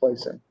to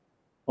replace him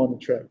on the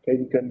trip.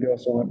 Katie couldn't go,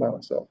 so I went by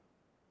myself.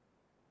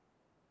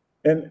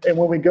 And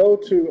when we go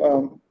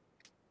to,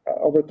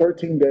 over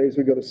 13 days,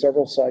 we go to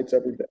several sites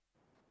every day.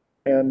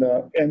 And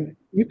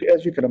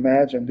as you can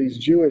imagine, these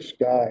Jewish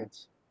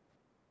guides,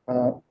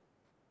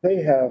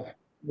 they have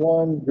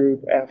one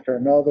group after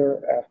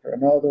another, after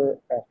another,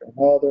 after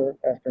another,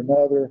 after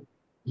another,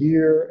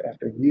 year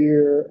after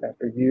year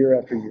after year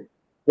after year.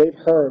 They've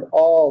heard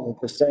all of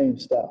the same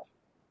stuff,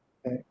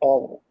 okay?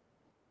 All of it.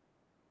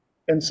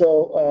 And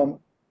so,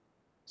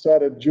 I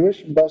had a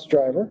Jewish bus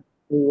driver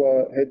who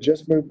had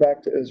just moved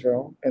back to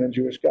Israel and a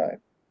Jewish guide.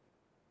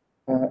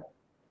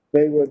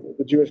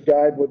 The Jewish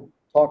guide would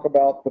talk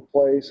about the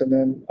place, and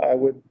then I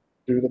would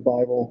do the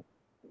Bible,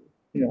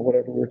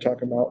 whatever we were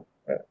talking about.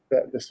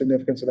 The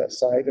significance of that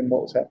site and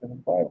what was happening in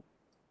the Bible.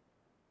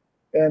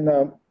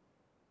 And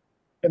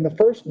in the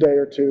first day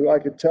or two, I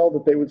could tell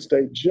that they would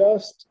stay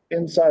just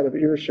inside of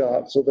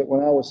earshot so that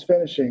when I was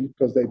finishing,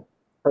 because they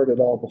heard it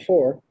all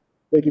before,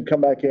 they could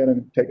come back in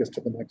and take us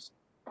to the next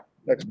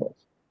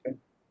place. Okay?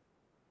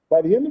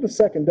 By the end of the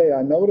second day,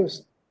 I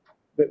noticed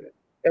that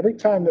every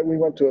time that we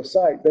went to a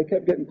site, they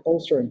kept getting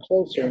closer and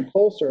closer and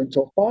closer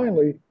until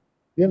finally, at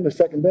the end of the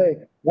second day,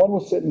 one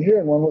was sitting here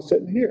and one was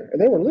sitting here,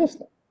 and they were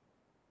listening.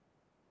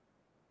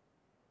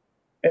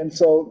 And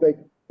so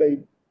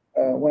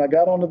when I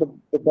got onto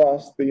the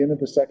bus, the end of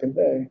the second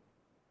day,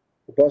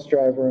 the bus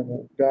driver and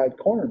the guide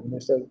cornered me. They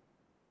said,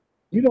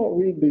 "You don't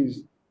read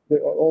the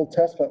Old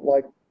Testament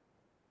like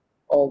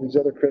all these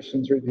other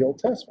Christians read the Old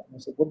Testament." I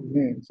said, "What do you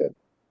mean?" He said,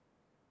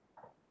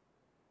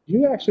 "Do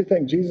you actually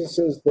think Jesus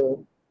is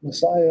the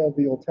Messiah of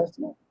the Old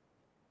Testament?"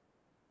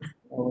 I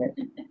went,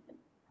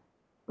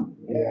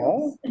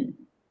 "Yeah.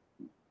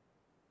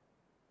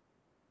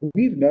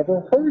 We've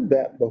never heard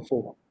that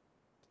before."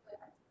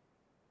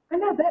 I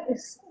know, that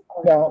is so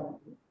hard, Now,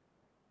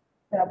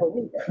 but I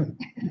believe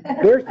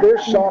it. they're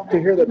shocked to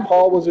hear that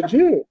Paul was a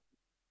Jew.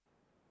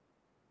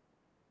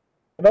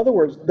 In other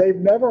words, they've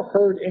never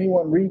heard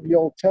anyone read the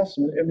Old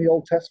Testament in the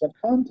Old Testament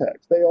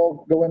context. They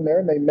all go in there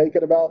and they make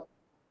it about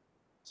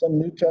some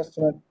New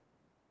Testament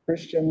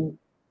Christian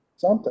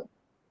something.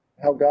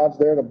 How God's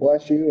there to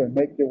bless you and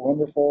make you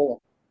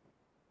wonderful.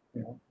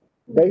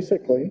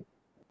 Basically,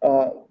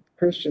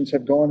 Christians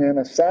have gone in,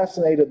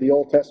 assassinated the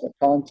Old Testament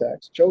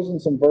context,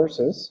 chosen some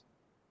verses,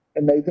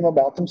 and made them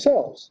about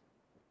themselves,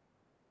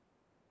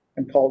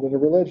 and called it a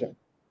religion.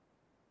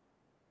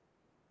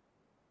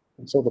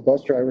 And so the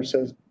bus driver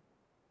says,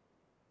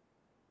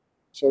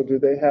 "So do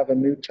they have a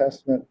New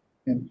Testament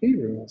in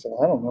Hebrew?" I said,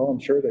 "I don't know, I'm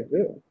sure they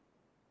do."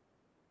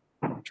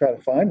 Try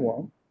to find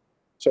one.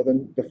 So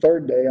then the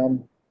third day,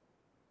 I'm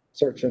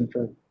searching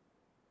for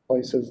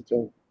places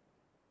to,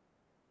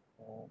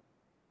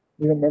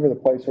 you remember the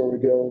place where we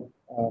go,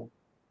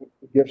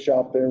 the gift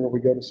shop there where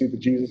we go to see the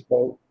Jesus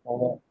boat, all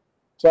that.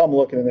 So I'm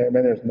looking in there,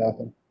 man, there's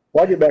nothing.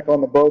 Well, I get back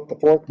on the boat the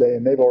fourth day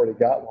and they've already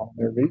got one.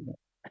 They're reading it.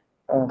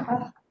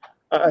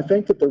 I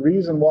think that the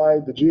reason why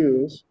the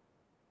Jews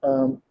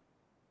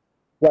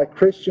why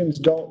Christians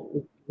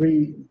don't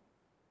read,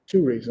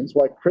 two reasons,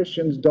 why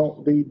Christians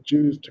don't lead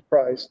Jews to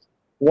Christ.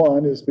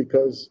 One is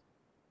because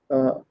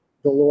the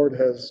Lord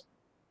has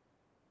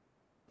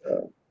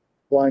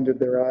blinded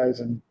their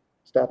eyes and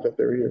stopped up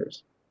their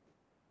ears.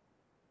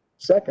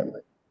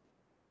 Secondly,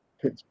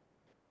 it's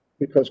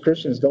because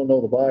Christians don't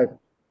know the Bible.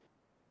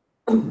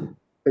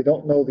 They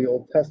don't know the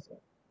Old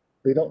Testament.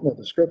 They don't know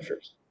the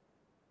Scriptures.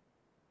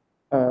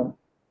 Oh,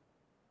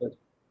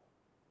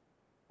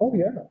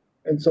 yeah.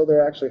 And so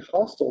they're actually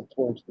hostile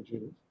towards the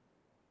Jews.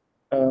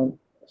 I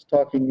was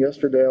talking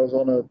yesterday, I was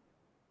on a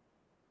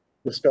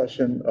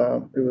discussion.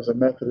 It was a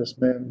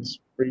Methodist men's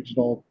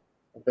regional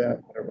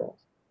event, whatever it was.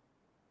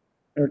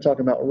 And we're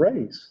talking about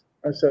race.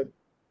 I said,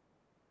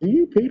 do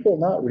you people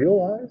not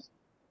realize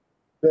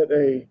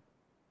that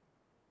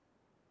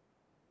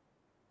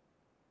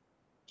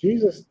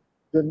Jesus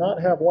did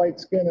not have white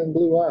skin and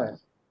blue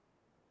eyes?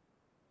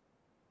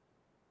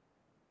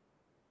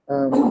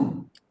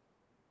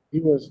 He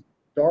was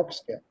dark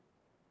skinned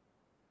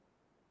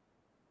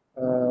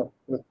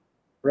with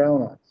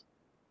brown eyes.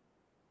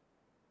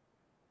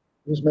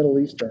 He was Middle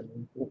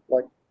Eastern, looked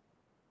like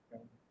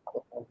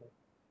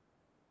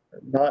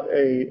not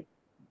a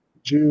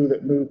Jew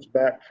that moved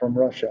back from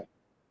Russia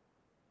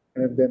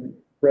and had been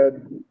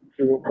bred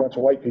through a bunch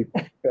of white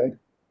people. Okay,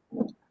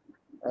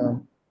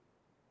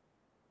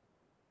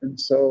 and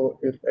so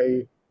if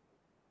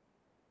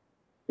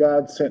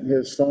God sent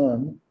His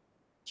Son,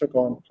 took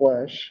on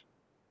flesh,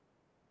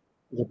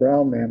 was a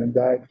brown man, and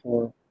died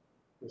for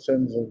the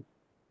sins of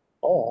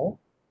all,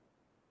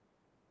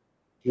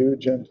 Jew,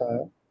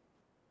 Gentile,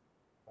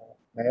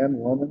 man,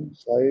 woman,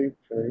 slave,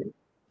 free,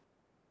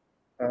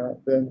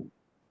 then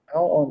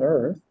how on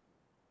earth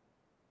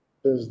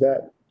does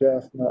that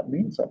death not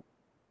mean something?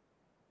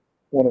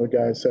 One of the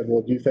guys said,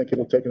 well, do you think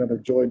it'll take another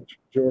George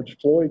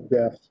Floyd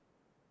death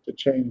to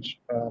change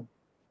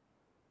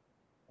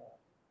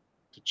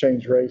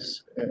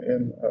race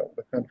in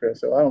the country? I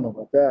said, well, I don't know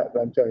about that, but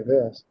I can tell you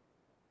this.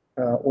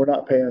 We're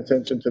not paying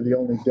attention to the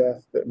only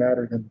death that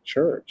mattered in the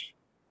church.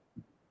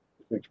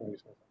 And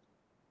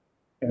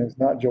it's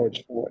not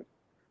George Floyd.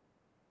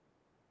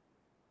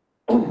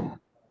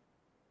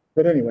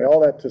 But anyway,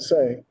 all that to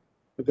say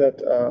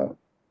that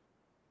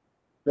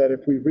that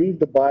if we read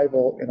the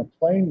Bible in a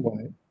plain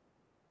way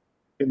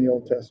in the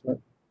Old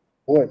Testament,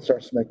 boy, it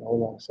starts to make a whole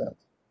lot of sense.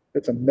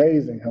 It's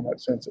amazing how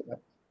much sense it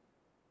makes.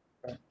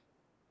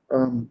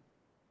 And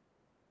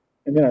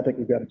then I think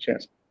we've got a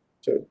chance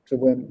to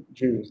win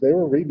Jews. They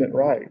were reading it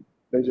right.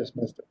 They just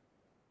missed it.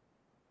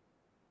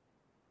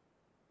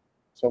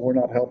 So we're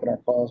not helping our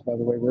cause by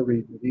the way we're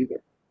reading it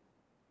either.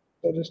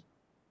 So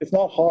it's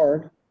not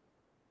hard.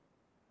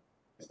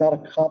 It's not a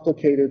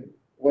complicated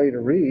way to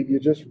read. You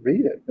just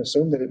read it and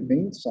assume that it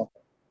means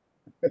something.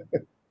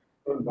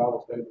 Certain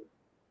Bible statements.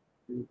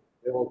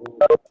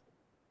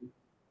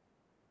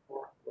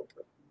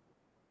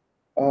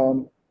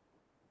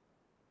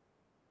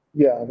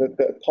 Yeah,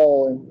 that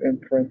Paul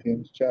in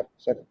Corinthians, 2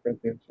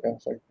 Corinthians,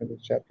 2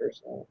 Corinthians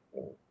chapters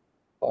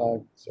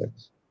 5,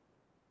 6.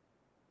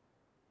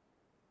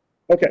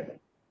 Okay,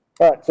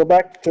 all right. So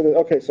back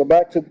to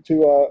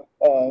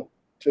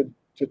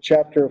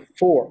chapter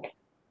 4,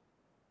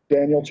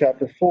 Daniel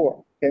chapter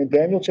 4. Okay, in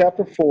Daniel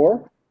chapter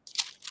 4,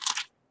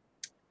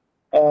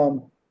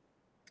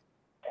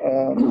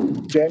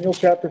 Daniel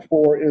chapter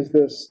 4 is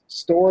this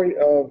story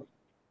of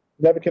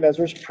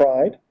Nebuchadnezzar's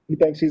pride. He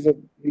thinks he's a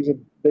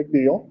big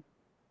deal.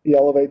 He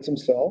elevates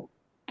himself.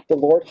 The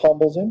Lord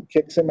humbles him,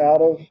 kicks him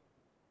out of,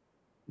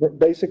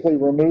 basically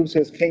removes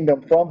his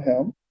kingdom from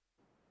him,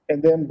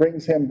 and then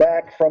brings him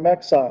back from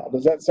exile.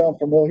 Does that sound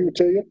familiar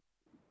to you?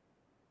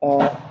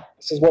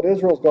 This is what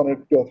Israel's going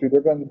to go through.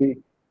 They're going to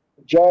be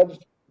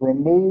judged,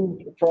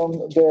 removed from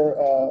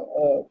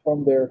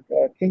their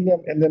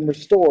kingdom, and then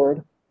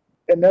restored.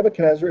 And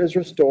Nebuchadnezzar is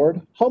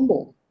restored,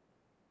 humbled,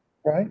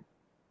 right?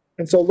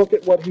 And so look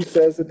at what he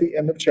says at the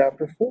end of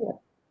chapter 4.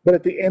 But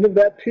at the end of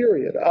that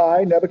period,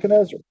 I,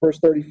 Nebuchadnezzar, verse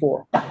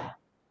 34,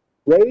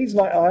 raised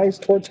my eyes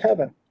towards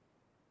heaven,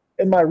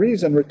 and my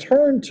reason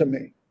returned to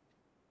me.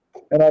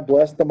 And I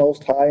blessed the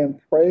Most High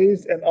and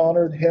praised and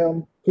honored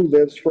him who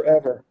lives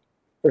forever.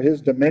 For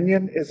his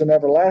dominion is an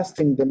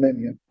everlasting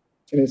dominion,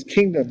 and his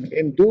kingdom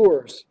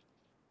endures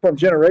from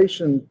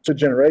generation to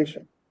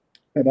generation.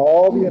 And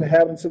all the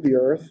inhabitants of the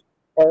earth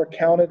are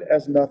accounted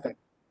as nothing.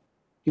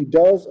 He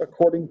does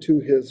according to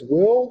his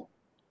will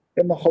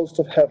in the host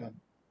of heaven.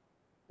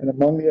 And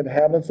among the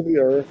inhabitants of the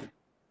earth,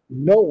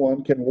 no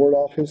one can ward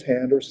off his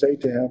hand or say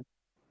to him,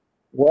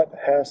 what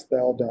hast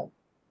thou done?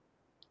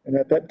 And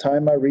at that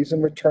time my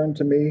reason returned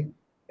to me,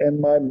 and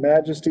my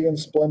majesty and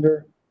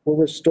splendor were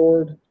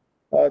restored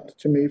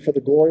to me for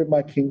the glory of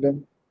my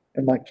kingdom.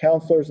 And my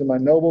counselors and my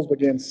nobles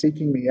began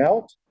seeking me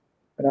out,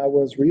 and I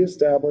was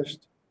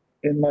reestablished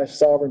in my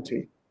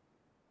sovereignty.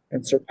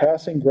 And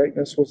surpassing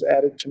greatness was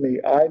added to me.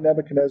 I,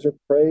 Nebuchadnezzar,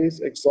 praise,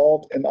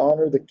 exalt, and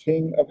honor the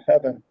King of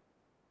heaven.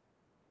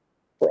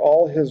 For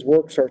all his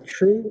works are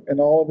true, and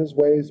all of his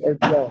ways are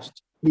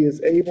just. He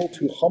is able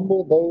to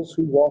humble those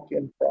who walk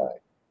in pride.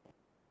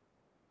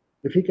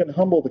 If he can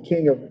humble the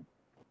king of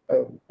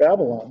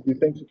Babylon, do you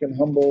think he can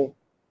humble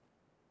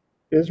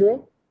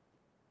Israel?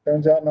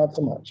 Turns out not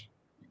so much.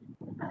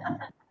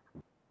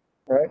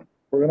 Right?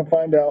 We're going to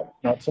find out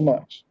not so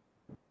much.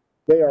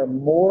 They are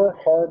more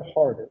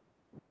hard-hearted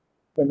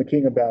than the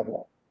king of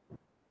Babylon.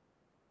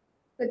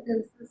 But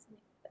does this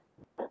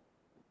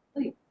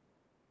mean?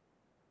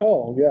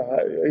 Oh, yeah.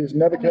 Is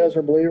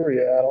Nebuchadnezzar a believer?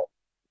 Yeah,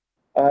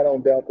 I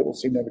don't doubt that we'll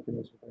see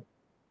Nebuchadnezzar.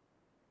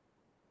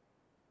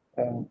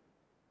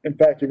 In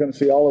fact, you're going to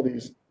see all of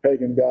these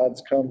pagan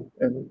gods come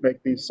and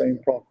make these same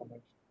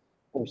proclamations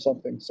or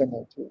something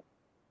similar to it.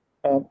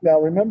 Now,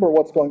 remember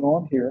what's going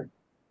on here,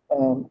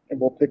 and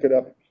we'll pick it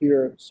up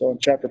here. So in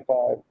chapter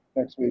 5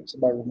 next week,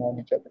 somebody remind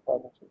me chapter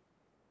 5 next week.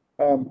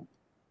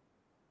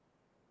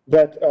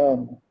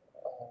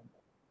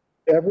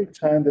 Every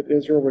time that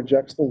Israel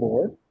rejects the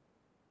Lord,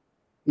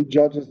 he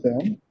judges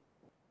them,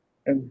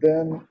 and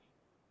then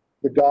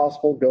the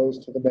gospel goes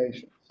to the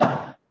nations.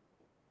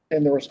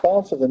 And the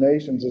response of the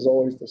nations is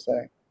always the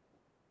same.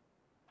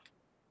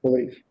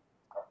 Belief.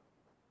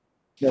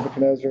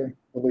 Nebuchadnezzar,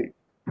 belief.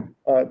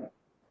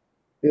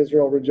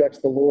 Israel rejects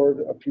the Lord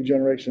a few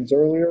generations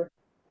earlier,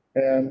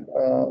 and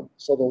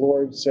so the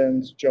Lord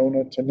sends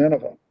Jonah to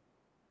Nineveh.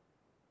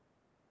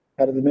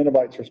 How did the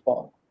Ninevites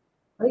respond?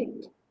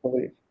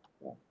 Belief.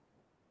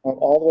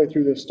 All the way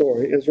through this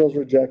story, Israel's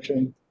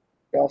rejection,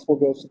 gospel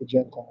goes to the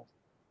Gentiles,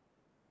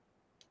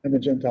 and the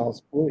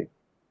Gentiles believe.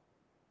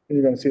 And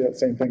you're going to see that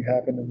same thing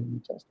happen in the New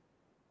Testament.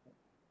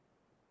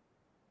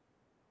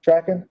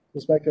 Tracking?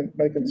 Is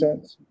making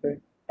sense? Okay.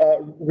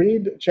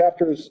 Read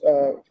chapters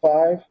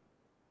 5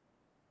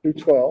 through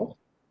 12.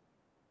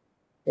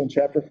 In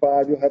chapter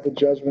 5, you'll have the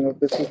judgment of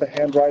this is the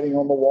handwriting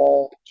on the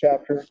wall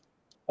chapter.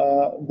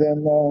 And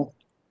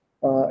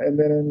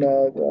then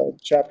in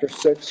chapter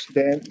 6,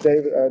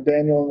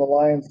 Daniel in the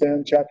lion's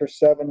den. Chapter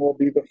 7 will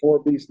be the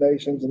 4 beast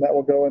nations, and that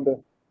will go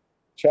into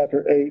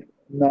chapter 8,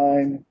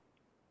 9,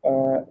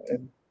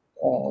 and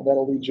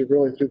that'll lead you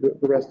really through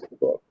the rest of the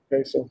book.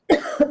 Okay, so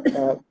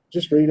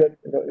just read it.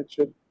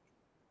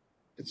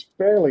 It's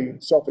fairly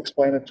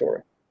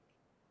self-explanatory.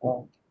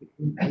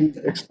 He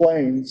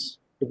explains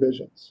the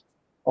visions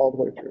all the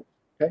way through.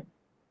 Okay,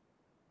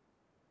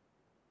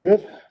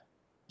 good.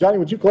 Johnny,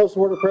 would you close the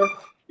word of prayer?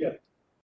 Yeah.